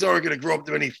 these kids aren't going to grow up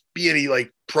to be any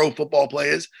like pro football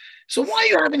players. So why are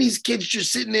you having these kids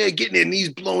just sitting there getting their knees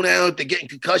blown out, they're getting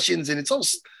concussions, and it's all,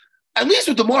 at least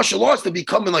with the martial arts, they're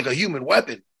becoming like a human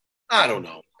weapon. I don't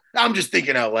know. I'm just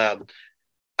thinking out loud.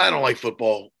 I don't like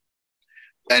football.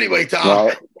 Anyway,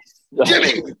 Tom,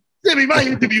 Jimmy, my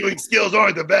interviewing skills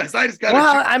aren't the best. I just got.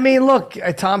 Well, I mean, look,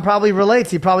 Tom probably relates.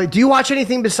 Do you watch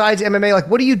anything besides MMA? Like,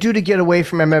 what do you do to get away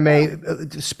from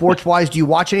MMA, sports wise? Do you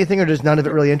watch anything, or does none of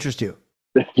it really interest you?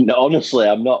 No, honestly,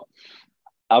 I'm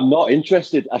not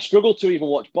interested. I struggle to even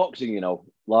watch boxing.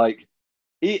 Like,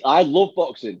 I love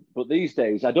boxing, but these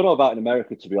days, I don't know about in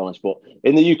America, to be honest, but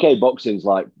in the UK, boxing's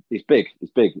like, it's big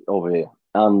over here,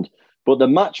 but the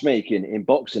matchmaking in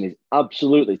boxing is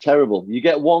absolutely terrible. You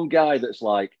get one guy that's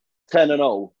like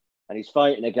 10-0, and he's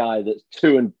fighting a guy that's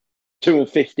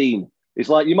 2-15. It's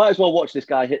like, you might as well watch this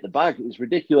guy hit the bag. It's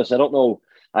ridiculous. I don't know.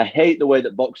 I hate the way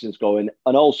that boxing's going.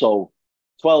 And also,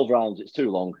 12 rounds, it's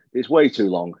too long. It's way too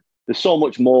long. There's so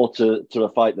much more to a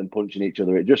fight than punching each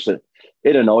other.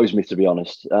 It annoys me, to be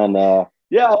honest. And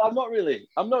I'm not really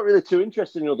too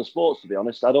interested in other sports, to be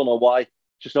honest. I don't know why. It's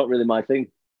just not really my thing.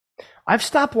 I've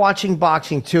stopped watching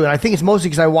boxing too, and I think it's mostly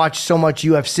because I watch so much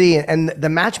UFC, and the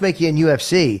matchmaking in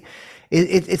UFC,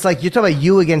 it's like you're talking about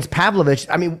you against Pavlovich.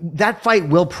 I mean, that fight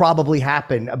will probably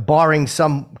happen, barring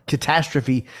some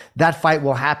catastrophe. That fight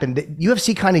will happen. The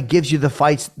UFC kind of gives you the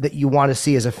fights that you want to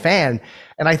see as a fan,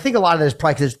 and I think a lot of that is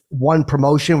probably because it's one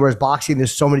promotion, whereas boxing,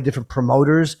 there's so many different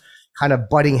promoters kind of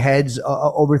butting heads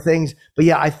over things. But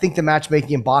yeah, I think the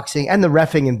matchmaking in boxing and the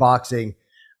reffing in boxing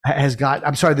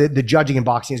the judging in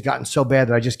boxing has gotten so bad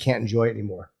that I just can't enjoy it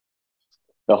anymore.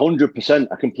 100%.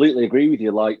 I completely agree with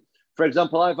you. Like, for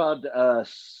example, I've had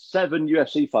 7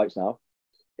 UFC fights now.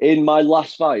 In my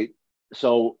last fight,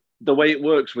 so the way it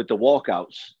works with the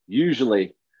walkouts,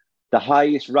 usually the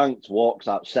highest ranked walks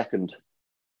out second.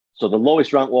 So the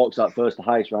lowest rank walks out first, the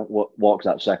highest rank walks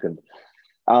out second.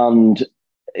 And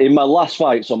in my last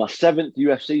fight, so my 7th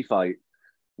UFC fight,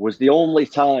 was the only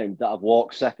time that I've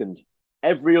walked second.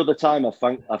 Every other time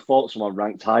I've fought someone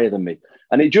ranked higher than me.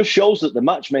 And it just shows that the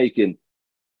matchmaking,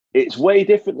 it's way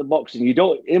different than boxing. You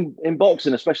don't, in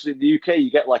boxing, especially in the UK,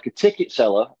 you get like a ticket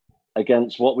seller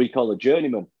against what we call a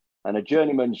journeyman. And a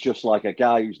journeyman's just like a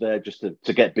guy who's there just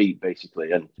to get beat,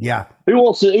 basically. And yeah, who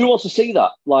wants to see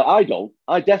that? Like, I don't.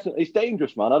 It's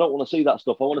dangerous, man. I don't want to see that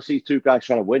stuff. I want to see 2 guys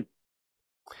trying to win.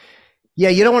 Yeah,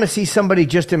 you don't want to see somebody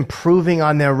just improving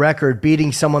on their record,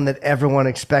 beating someone that everyone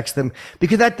expects them,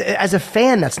 because that, as a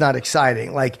fan, that's not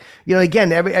exciting. Like, you know,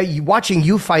 again, watching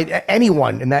you fight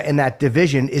anyone in that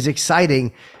division is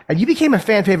exciting, and you became a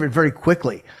fan favorite very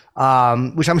quickly,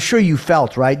 which I'm sure you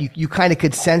felt, right? You kind of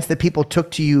could sense that people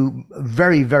took to you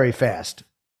very, very fast.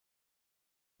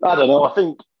 I don't know. I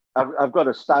think I've got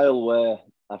a style where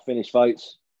I finish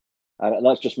fights, and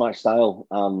that's just my style,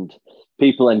 and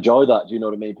people enjoy that. Do you know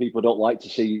what I mean? People don't like to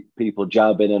see people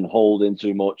jabbing and holding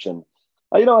too much. And,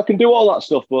 you know, I can do all that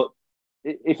stuff, but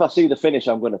if I see the finish,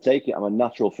 I'm going to take it. I'm a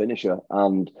natural finisher,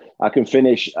 and I can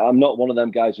finish. I'm not one of them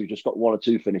guys who just got 1 or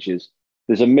 2 finishes.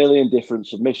 There's a million different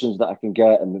submissions that I can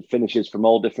get and finishes from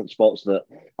all different spots that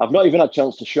I've not even had a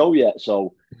chance to show yet.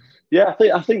 So, yeah,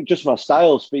 I think just my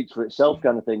style speaks for itself,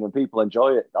 kind of thing, and people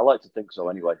enjoy it. I like to think so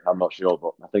anyway. I'm not sure,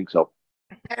 but I think so.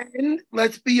 And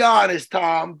let's be honest,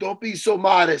 Tom, don't be so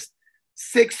modest.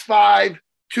 6'5",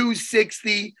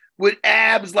 260 with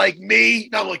abs like me.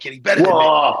 No, I'm kidding. Better than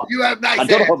me. You have nice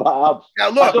abs. I don't know about abs. Now,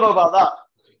 look. I don't know about that.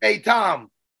 Hey, Tom,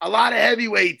 a lot of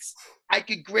heavyweights, I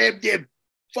could grab their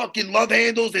fucking love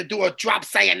handles and do a drop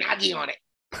Sayanagi on it.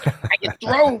 I can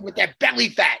throw them with that belly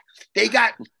fat. They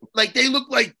look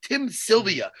like Tim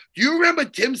Sylvia. Do you remember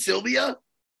Tim Sylvia?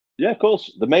 Yeah, of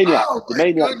course. The Maniac. The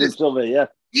Maniac, Tim Sylvia, yeah.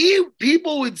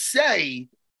 People would say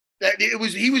that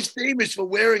he was famous for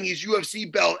wearing his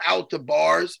UFC belt out to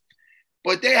bars,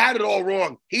 but they had it all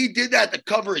wrong. He did that to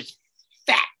cover his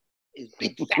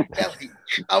big fat belly.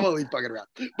 I'm always fucking around.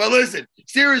 But listen,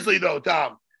 seriously though,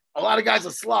 Tom, a lot of guys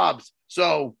are slobs,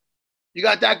 so you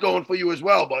got that going for you as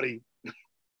well, buddy.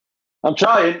 I'm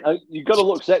trying. You got to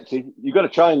look sexy. You got to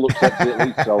try and look sexy at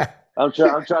least. So I'm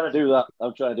trying to do that.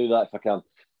 I'm trying to do that if I can.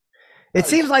 It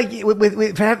seems like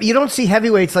you don't see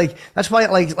heavyweights like that's why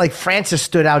like Francis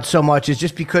stood out so much is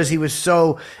just because he was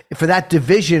so for that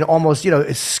division almost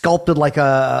sculpted like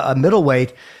a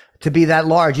middleweight to be that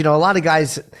large. You know, a lot of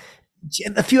guys,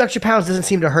 a few extra pounds doesn't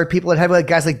seem to hurt people at heavyweight.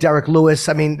 Guys like Derek Lewis,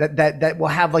 I mean that will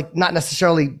have like not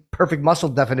necessarily perfect muscle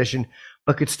definition,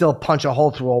 but could still punch a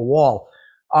hole through a wall.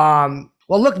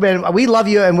 Well, look, man, we love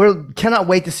you, and we cannot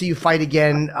wait to see you fight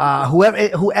again.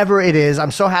 Whoever it is,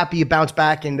 I'm so happy you bounced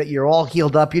back and that you're all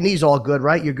healed up. Your knee's all good,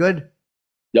 right? You're good?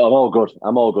 Yeah, I'm all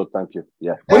good. Thank you.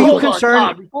 Yeah. Were you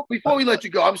concerned? Before we let you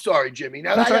go, I'm sorry, Jimmy.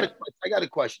 Now, I got a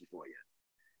question for you.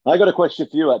 I got a question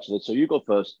for you, actually. So you go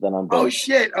first, then I'm going. Oh,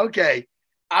 shit. Okay.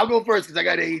 I'll go first because I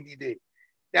got ADD.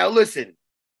 Now, listen,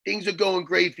 things are going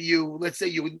great for you. Let's say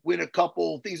you win a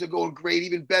couple. Things are going great.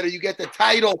 Even better, you get the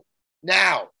title.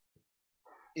 Now,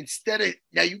 you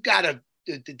got to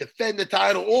defend the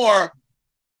title, or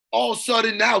all of a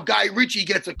sudden now Guy Ritchie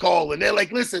gets a call and they're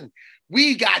like, listen,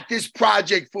 we got this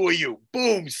project for you.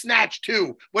 Boom, Snatch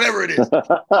 2, whatever it is.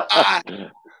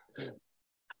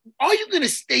 Are you going to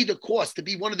stay the course to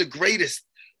be one of the greatest?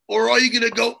 Or are you going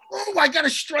to go, oh, I got to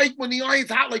strike when the iron's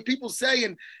hot, like people say,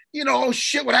 and, oh,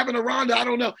 shit, what happened to Ronda? I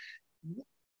don't know.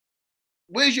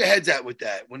 Where's your head's at with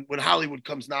that when Hollywood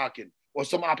comes knocking? Or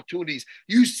some opportunities.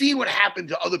 You've seen what happened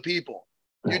to other people.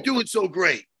 You're doing so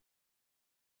great.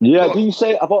 Yeah, do you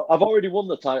say I've already won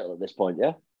the title at this point?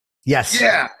 Yeah. Yes.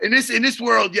 Yeah. In this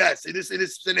world, yes. In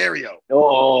this scenario.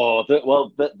 Oh,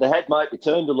 the head might be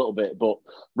turned a little bit, but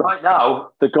right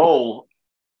now the goal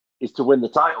is to win the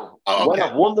title. Oh, okay.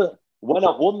 When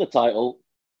I've won the title,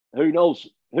 who knows?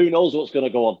 Who knows what's going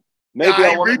to go on? Maybe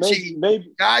Guy Ritchie.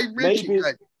 Guy Ritchie. Maybe,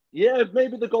 yeah,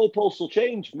 maybe the goalposts will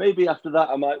change. Maybe after that,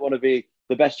 I might want to be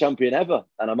the best champion ever,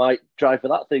 and I might try for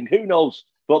that thing. Who knows?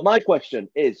 But my question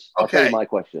is, I'll tell you my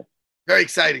question. Very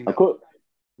exciting. I'm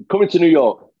coming to New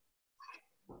York.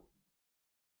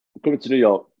 Can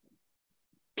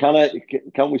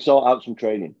we sort out some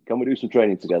training? Can we do some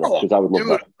training together? Because I would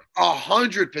love that.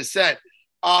 100%.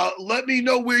 Let me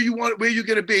know where you're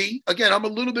going to be. Again, I'm a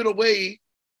little bit away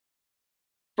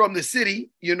from the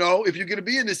city, if you're going to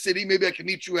be in the city, maybe I can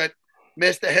meet you at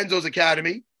Master Henzo's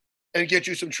Academy and get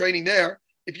you some training there.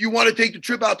 If you want to take the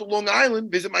trip out to Long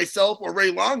Island, visit myself or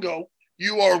Ray Longo,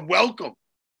 you are welcome.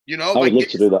 You know, I would love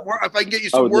to do that. If I can get you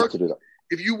some work, to do that.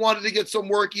 If you wanted to get some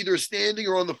work either standing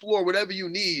or on the floor, whatever you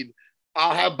need,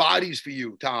 I'll have bodies for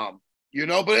you, Tom. You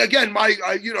know, but again,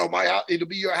 it'll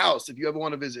be your house if you ever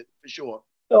want to visit, for sure.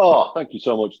 Oh, thank you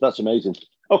so much. That's amazing.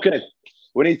 Okay,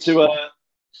 we need to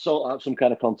sort out some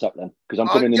kind of contact then, because I'm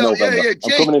coming in November. Yeah.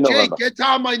 I'm coming in November. Jake, get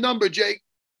Tom my number, Jake.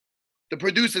 The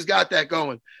producer's got that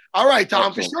going. All right,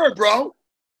 Tom, Excellent. for sure, bro.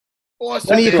 Awesome.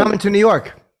 When are you coming to New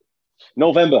York?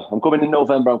 November. I'm coming in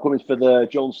November. I'm coming for the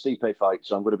Jones Stipe fight,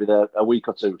 so I'm going to be there a week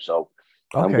or two. So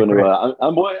I'm going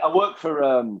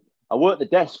to. I work the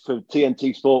desk for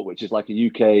TNT Sport, which is like a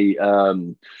UK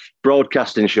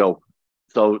broadcasting show.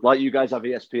 So, like you guys have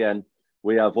ESPN,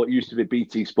 we have what used to be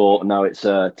BT Sport, and now it's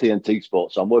TNT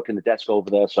Sport. So I'm working the desk over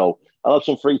there. So I'll have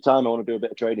some free time. I want to do a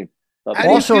bit of training. How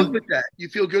do you feel with that? You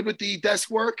feel good with the desk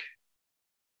work?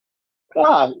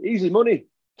 Easy money.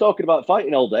 Talking about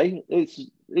fighting all day, it's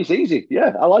easy.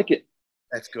 Yeah, I like it.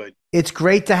 That's good. It's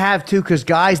great to have too, because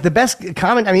guys, the best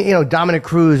comment. I mean, Dominic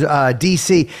Cruz,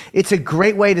 DC. It's a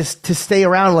great way to stay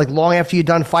around like long after you're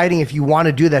done fighting. If you want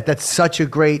to do that, that's such a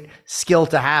great skill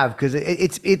to have, because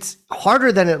it's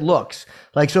harder than it looks.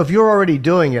 Like, so if you're already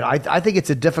doing it, I think it's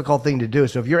a difficult thing to do.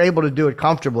 So if you're able to do it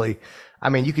comfortably, I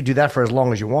mean, you could do that for as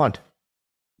long as you want.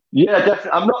 Yeah,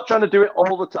 definitely. I'm not trying to do it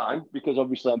all the time because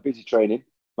obviously I'm busy training.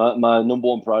 My number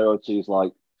one priority is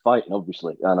like fighting,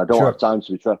 obviously, and I don't have time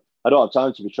to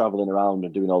be traveling around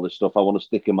and doing all this stuff. I want to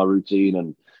stick in my routine,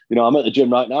 and I'm at the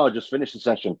gym right now. I just finished the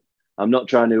session. I'm not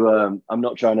trying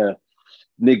to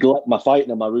neglect my fighting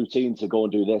and my routine to go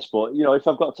and do this. But if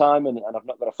I've got time and I've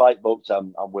not got a fight booked,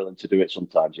 I'm willing to do it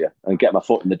sometimes. Yeah, and get my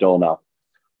foot in the door now.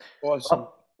 Awesome.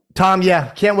 Tom,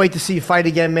 can't wait to see you fight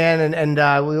again, man. And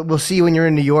we'll see you when you're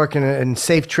in New York and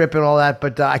safe trip and all that.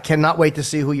 But I cannot wait to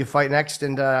see who you fight next.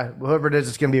 And whoever it is,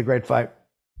 it's going to be a great fight.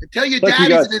 Tell your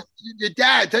dad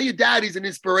he's an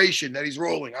inspiration, that he's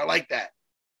rolling. I like that.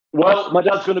 Well, my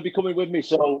dad's going to be coming with me,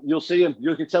 so you'll see him.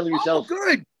 You can tell him yourself. Oh,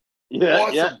 good. Yeah,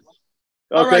 awesome. Yeah.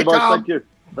 All right, boys, Tom. thank you.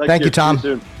 Thank you, Tom. See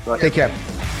you soon. Bye. Take care.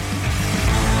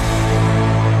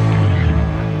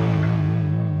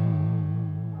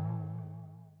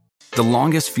 The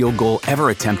longest field goal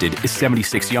ever attempted is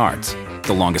 76 yards.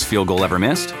 The longest field goal ever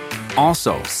missed?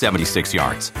 Also 76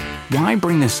 yards. Why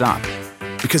bring this up?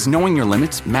 Because knowing your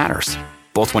limits matters,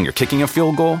 both when you're kicking a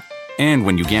field goal and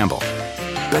when you gamble.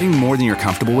 Betting more than you're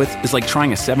comfortable with is like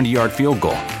trying a 70-yard field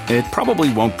goal. It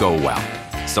probably won't go well.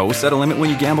 So set a limit when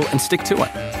you gamble and stick to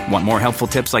it. Want more helpful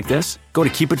tips like this? Go to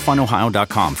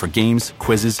keepitfunohio.com for games,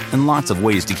 quizzes, and lots of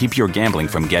ways to keep your gambling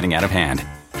from getting out of hand.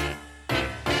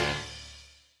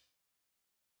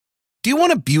 Do you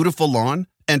want a beautiful lawn?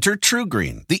 Enter True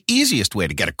Green, the easiest way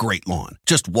to get a great lawn.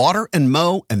 Just water and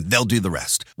mow, and they'll do the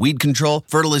rest. Weed control,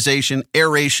 fertilization,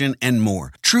 aeration, and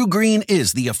more. True Green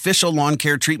is the official lawn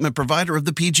care treatment provider of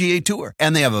the PGA Tour,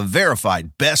 and they have a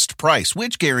verified best price,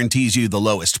 which guarantees you the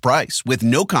lowest price with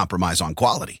no compromise on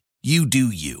quality. You do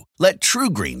you. Let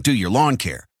True Green do your lawn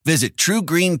care. Visit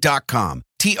truegreen.com,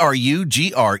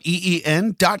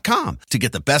 TRUGREEN.com, to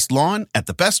get the best lawn at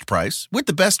the best price with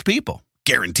the best people.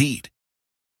 Guaranteed.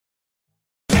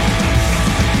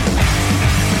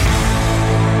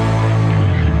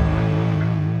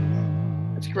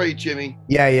 That's great, Jimmy.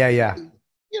 Yeah.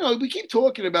 We keep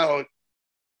talking about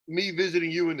me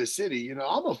visiting you in the city.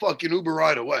 I'm a fucking Uber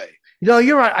ride away.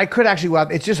 You're right. I could actually go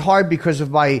out. It's just hard because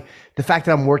of the fact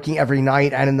that I'm working every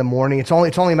night and in the morning. It's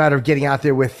only a matter of getting out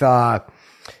there with the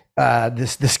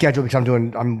schedule, because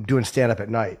I'm doing stand up at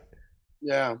night.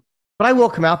 Yeah. But I will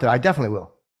come out there. I definitely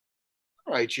will.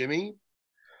 All right, Jimmy.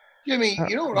 Jimmy,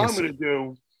 you know what I'm going to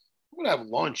do? I'm going to have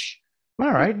lunch.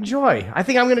 All right, enjoy. I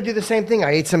think I'm going to do the same thing.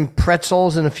 I ate some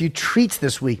pretzels and a few treats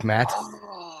this week, Matt.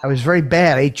 I was very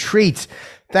bad. I ate treats.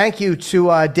 Thank you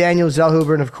to Daniel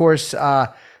Zellhuber and, of course,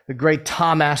 the great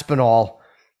Tom Aspinall.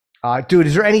 Dude,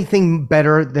 is there anything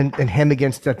better than him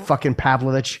against that fucking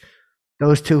Pavlovich?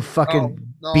 Those two fucking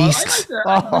beasts.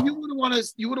 You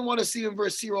wouldn't want to see him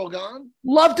versus Cyril Gane?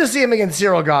 Love to see him against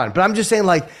Cyril Gane, but I'm just saying,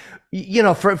 like,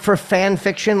 for fan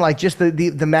fiction, like just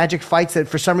the magic fights that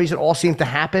for some reason all seem to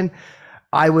happen,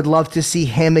 I would love to see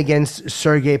him against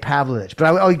Sergey Pavlovich.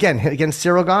 But again, against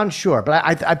Cyril Gane, sure. But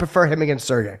I prefer him against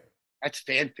Sergey. That's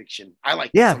fan fiction. I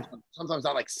like. Yeah. Sometimes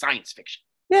I like science fiction.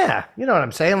 Yeah, you know what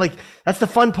I'm saying? Like, that's the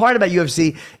fun part about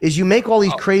UFC is you make all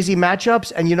these crazy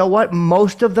matchups, and you know what?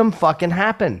 Most of them fucking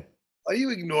happen. Oh,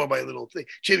 you ignore my little thing.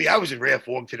 Jimmy, I was in rare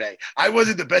form today. I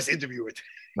wasn't the best interviewer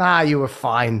today. You were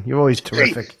fine. You're always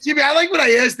terrific. Hey, Jimmy, I like when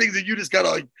I ask things and you just gotta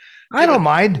like. I don't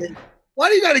mind. Why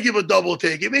do you got to give a double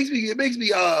take? It makes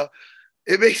me a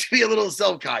little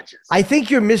self-conscious. I think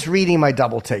you're misreading my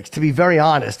double takes, to be very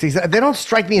honest. They don't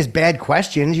strike me as bad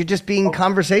questions. You're just being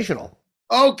conversational.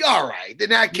 Oh, all right. In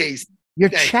that case. You're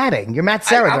chatting. You're Matt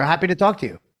Serra. They're happy to talk to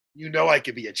you. You know I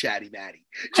could be a chatty Matty.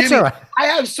 That's Jimmy, all right. I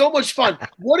have so much fun.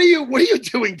 What are you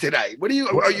doing today? Are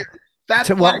you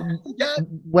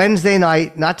Wednesday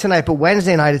night, not tonight, but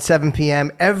Wednesday night at 7 p.m.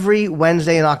 Every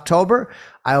Wednesday in October,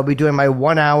 I will be doing my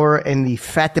 1 hour in the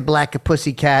Fat the Black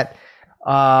Pussycat.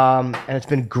 And it's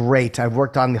been great. I've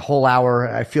worked on the whole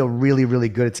hour. I feel really, really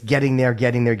good. It's getting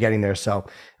there. So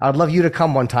I'd love you to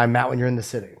come one time, Matt, when you're in the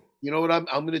city. You know what? I'm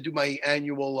going to do my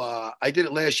annual. I did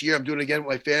it last year. I'm doing it again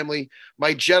with my family.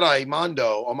 My Jedi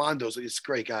Armando's this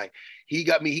great guy. He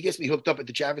gets me hooked up at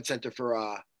the Javits Center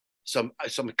for some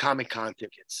Comic-Con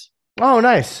tickets. Oh,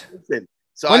 nice.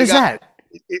 So when is that?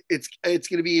 It's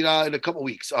going to be in a couple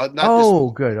weeks. Good.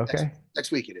 Okay.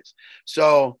 Next week it is.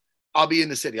 So I'll be in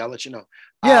the city. I'll let you know.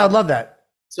 Yeah, I'd love that.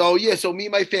 So me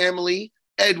and my family,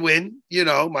 Edwin,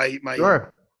 my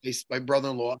sure. My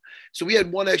brother-in-law. So we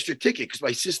had one extra ticket because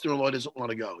my sister-in-law doesn't want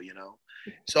to go,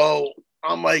 So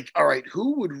I'm like, all right,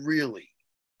 who would really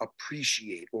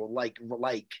appreciate or like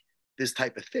this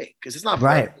type of thing? Because it's not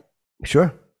right. Fun.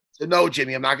 Sure. So no,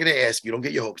 Jimmy, I'm not going to ask you. Don't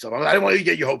get your hopes up. I don't want you to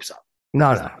get your hopes up. No.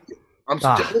 I'm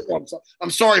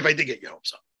sorry if I did get your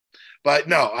hopes up. But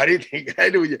no, I didn't think. I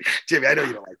knew you, Jimmy. I know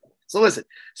you don't like that. So listen.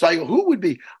 So I go, who would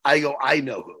be? I go, I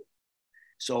know who.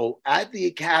 So at the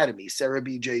academy, Sarah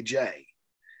BJJ,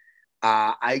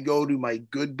 I go to my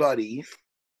good buddy,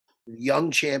 young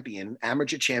champion,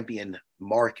 amateur champion,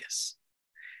 Marcus.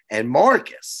 And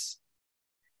Marcus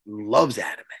loves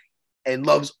anime and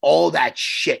loves all that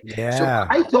shit. Yeah.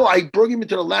 So I bring him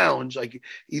into the lounge. Like,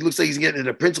 he looks like he's getting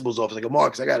into the principal's office. I go,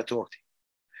 Marcus, I got to talk to you.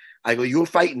 I go, you're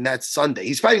fighting that Sunday.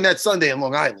 He's fighting that Sunday in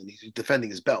Long Island. He's defending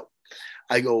his belt.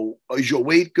 I go, is your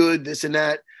weight good? This and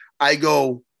that. I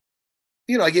go,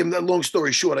 I gave him that long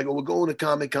story short. I go, we're going to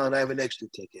Comic-Con. I have an extra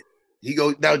ticket. He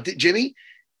goes, now, Jimmy,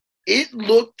 it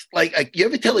looked like you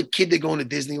ever tell a kid they're going to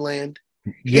Disneyland?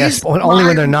 Yes, only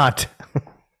when they're not.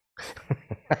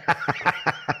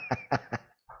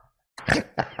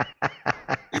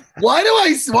 Why do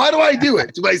I do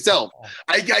it to myself?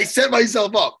 I set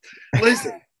myself up.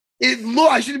 Listen,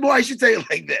 I should say it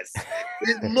like this.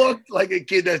 It looked like a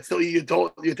kid that's still you're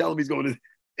telling him he's going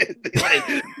to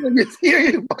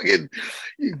Disneyland.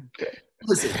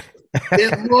 Listen,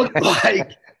 it looked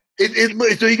like.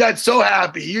 So he got so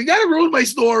happy. You got to ruin my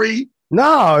story.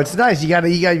 No, it's nice.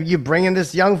 You bring in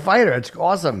this young fighter. It's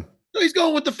awesome. So he's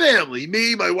going with the family.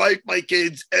 Me, my wife, my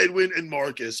kids, Edwin, and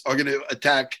Marcus are going to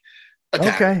attack.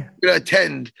 Okay. We're going to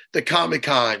attend the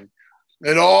Comic-Con.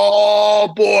 And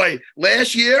oh boy,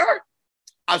 last year,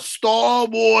 a Star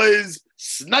Wars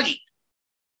Snuggie.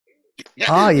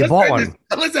 You bought one.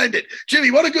 Let's end it. Jimmy,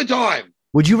 what a good time.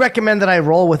 Would you recommend that I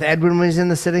roll with Edwin when he's in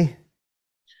the city?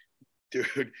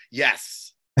 Dude,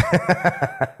 yes.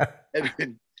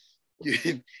 Edwin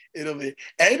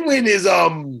is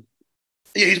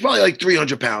he's probably like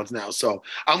 300 pounds now. So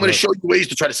I'm going to show you ways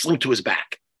to try to slink to his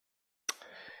back.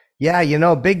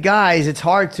 Yeah, big guys, it's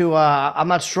hard to I'm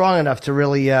not strong enough to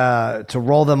really to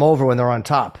roll them over when they're on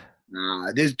top.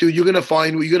 Dude, you're gonna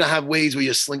have ways where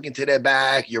you're slinking to their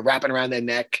back, you're wrapping around their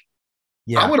neck.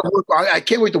 Yeah. I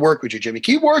can't wait to work with you, Jimmy.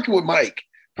 Keep working with Mike.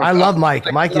 I love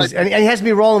Mike. Mike is, and he has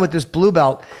me rolling with this blue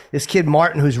belt, this kid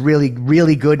Martin, who's really,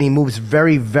 really good, and he moves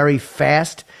very, very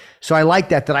fast. So I like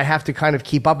that I have to kind of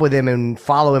keep up with him and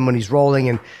follow him when he's rolling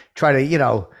and try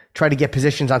to get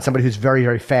positions on somebody who's very,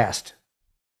 very fast.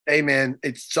 Hey man,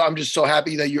 I'm just so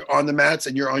happy that you're on the mats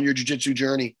and you're on your jiu-jitsu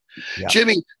journey. Yeah.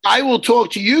 Jimmy, I will talk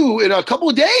to you in a couple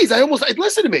of days.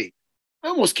 Listen to me. I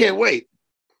almost can't wait.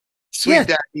 Sweet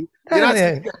Daddy. You're not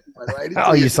Sweet Daddy, by the way.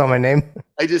 Oh, you saw my name?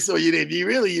 I just saw your name.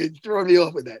 You're throwing me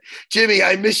off with that. Jimmy,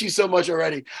 I miss you so much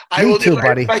already. Me too,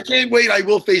 buddy. I can't wait. I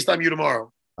will FaceTime you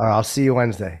tomorrow. All right, I'll see you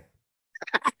Wednesday.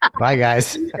 Bye,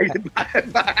 guys.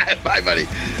 Bye, buddy.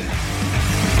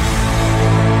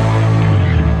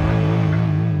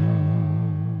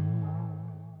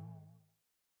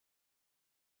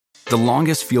 The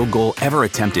longest field goal ever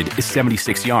attempted is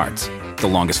 76 yards. The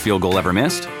longest field goal ever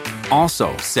missed?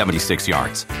 Also 76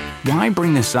 yards. Why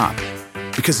bring this up?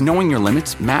 Because knowing your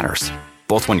limits matters,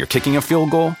 both when you're kicking a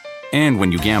field goal and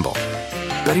when you gamble.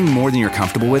 Betting more than you're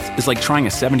comfortable with is like trying a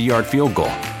 70-yard field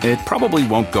goal. It probably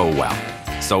won't go well.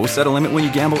 So set a limit when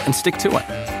you gamble and stick to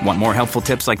it. Want more helpful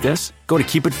tips like this? Go to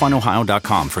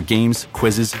keepitfunohio.com for games,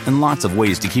 quizzes, and lots of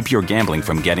ways to keep your gambling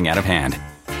from getting out of hand.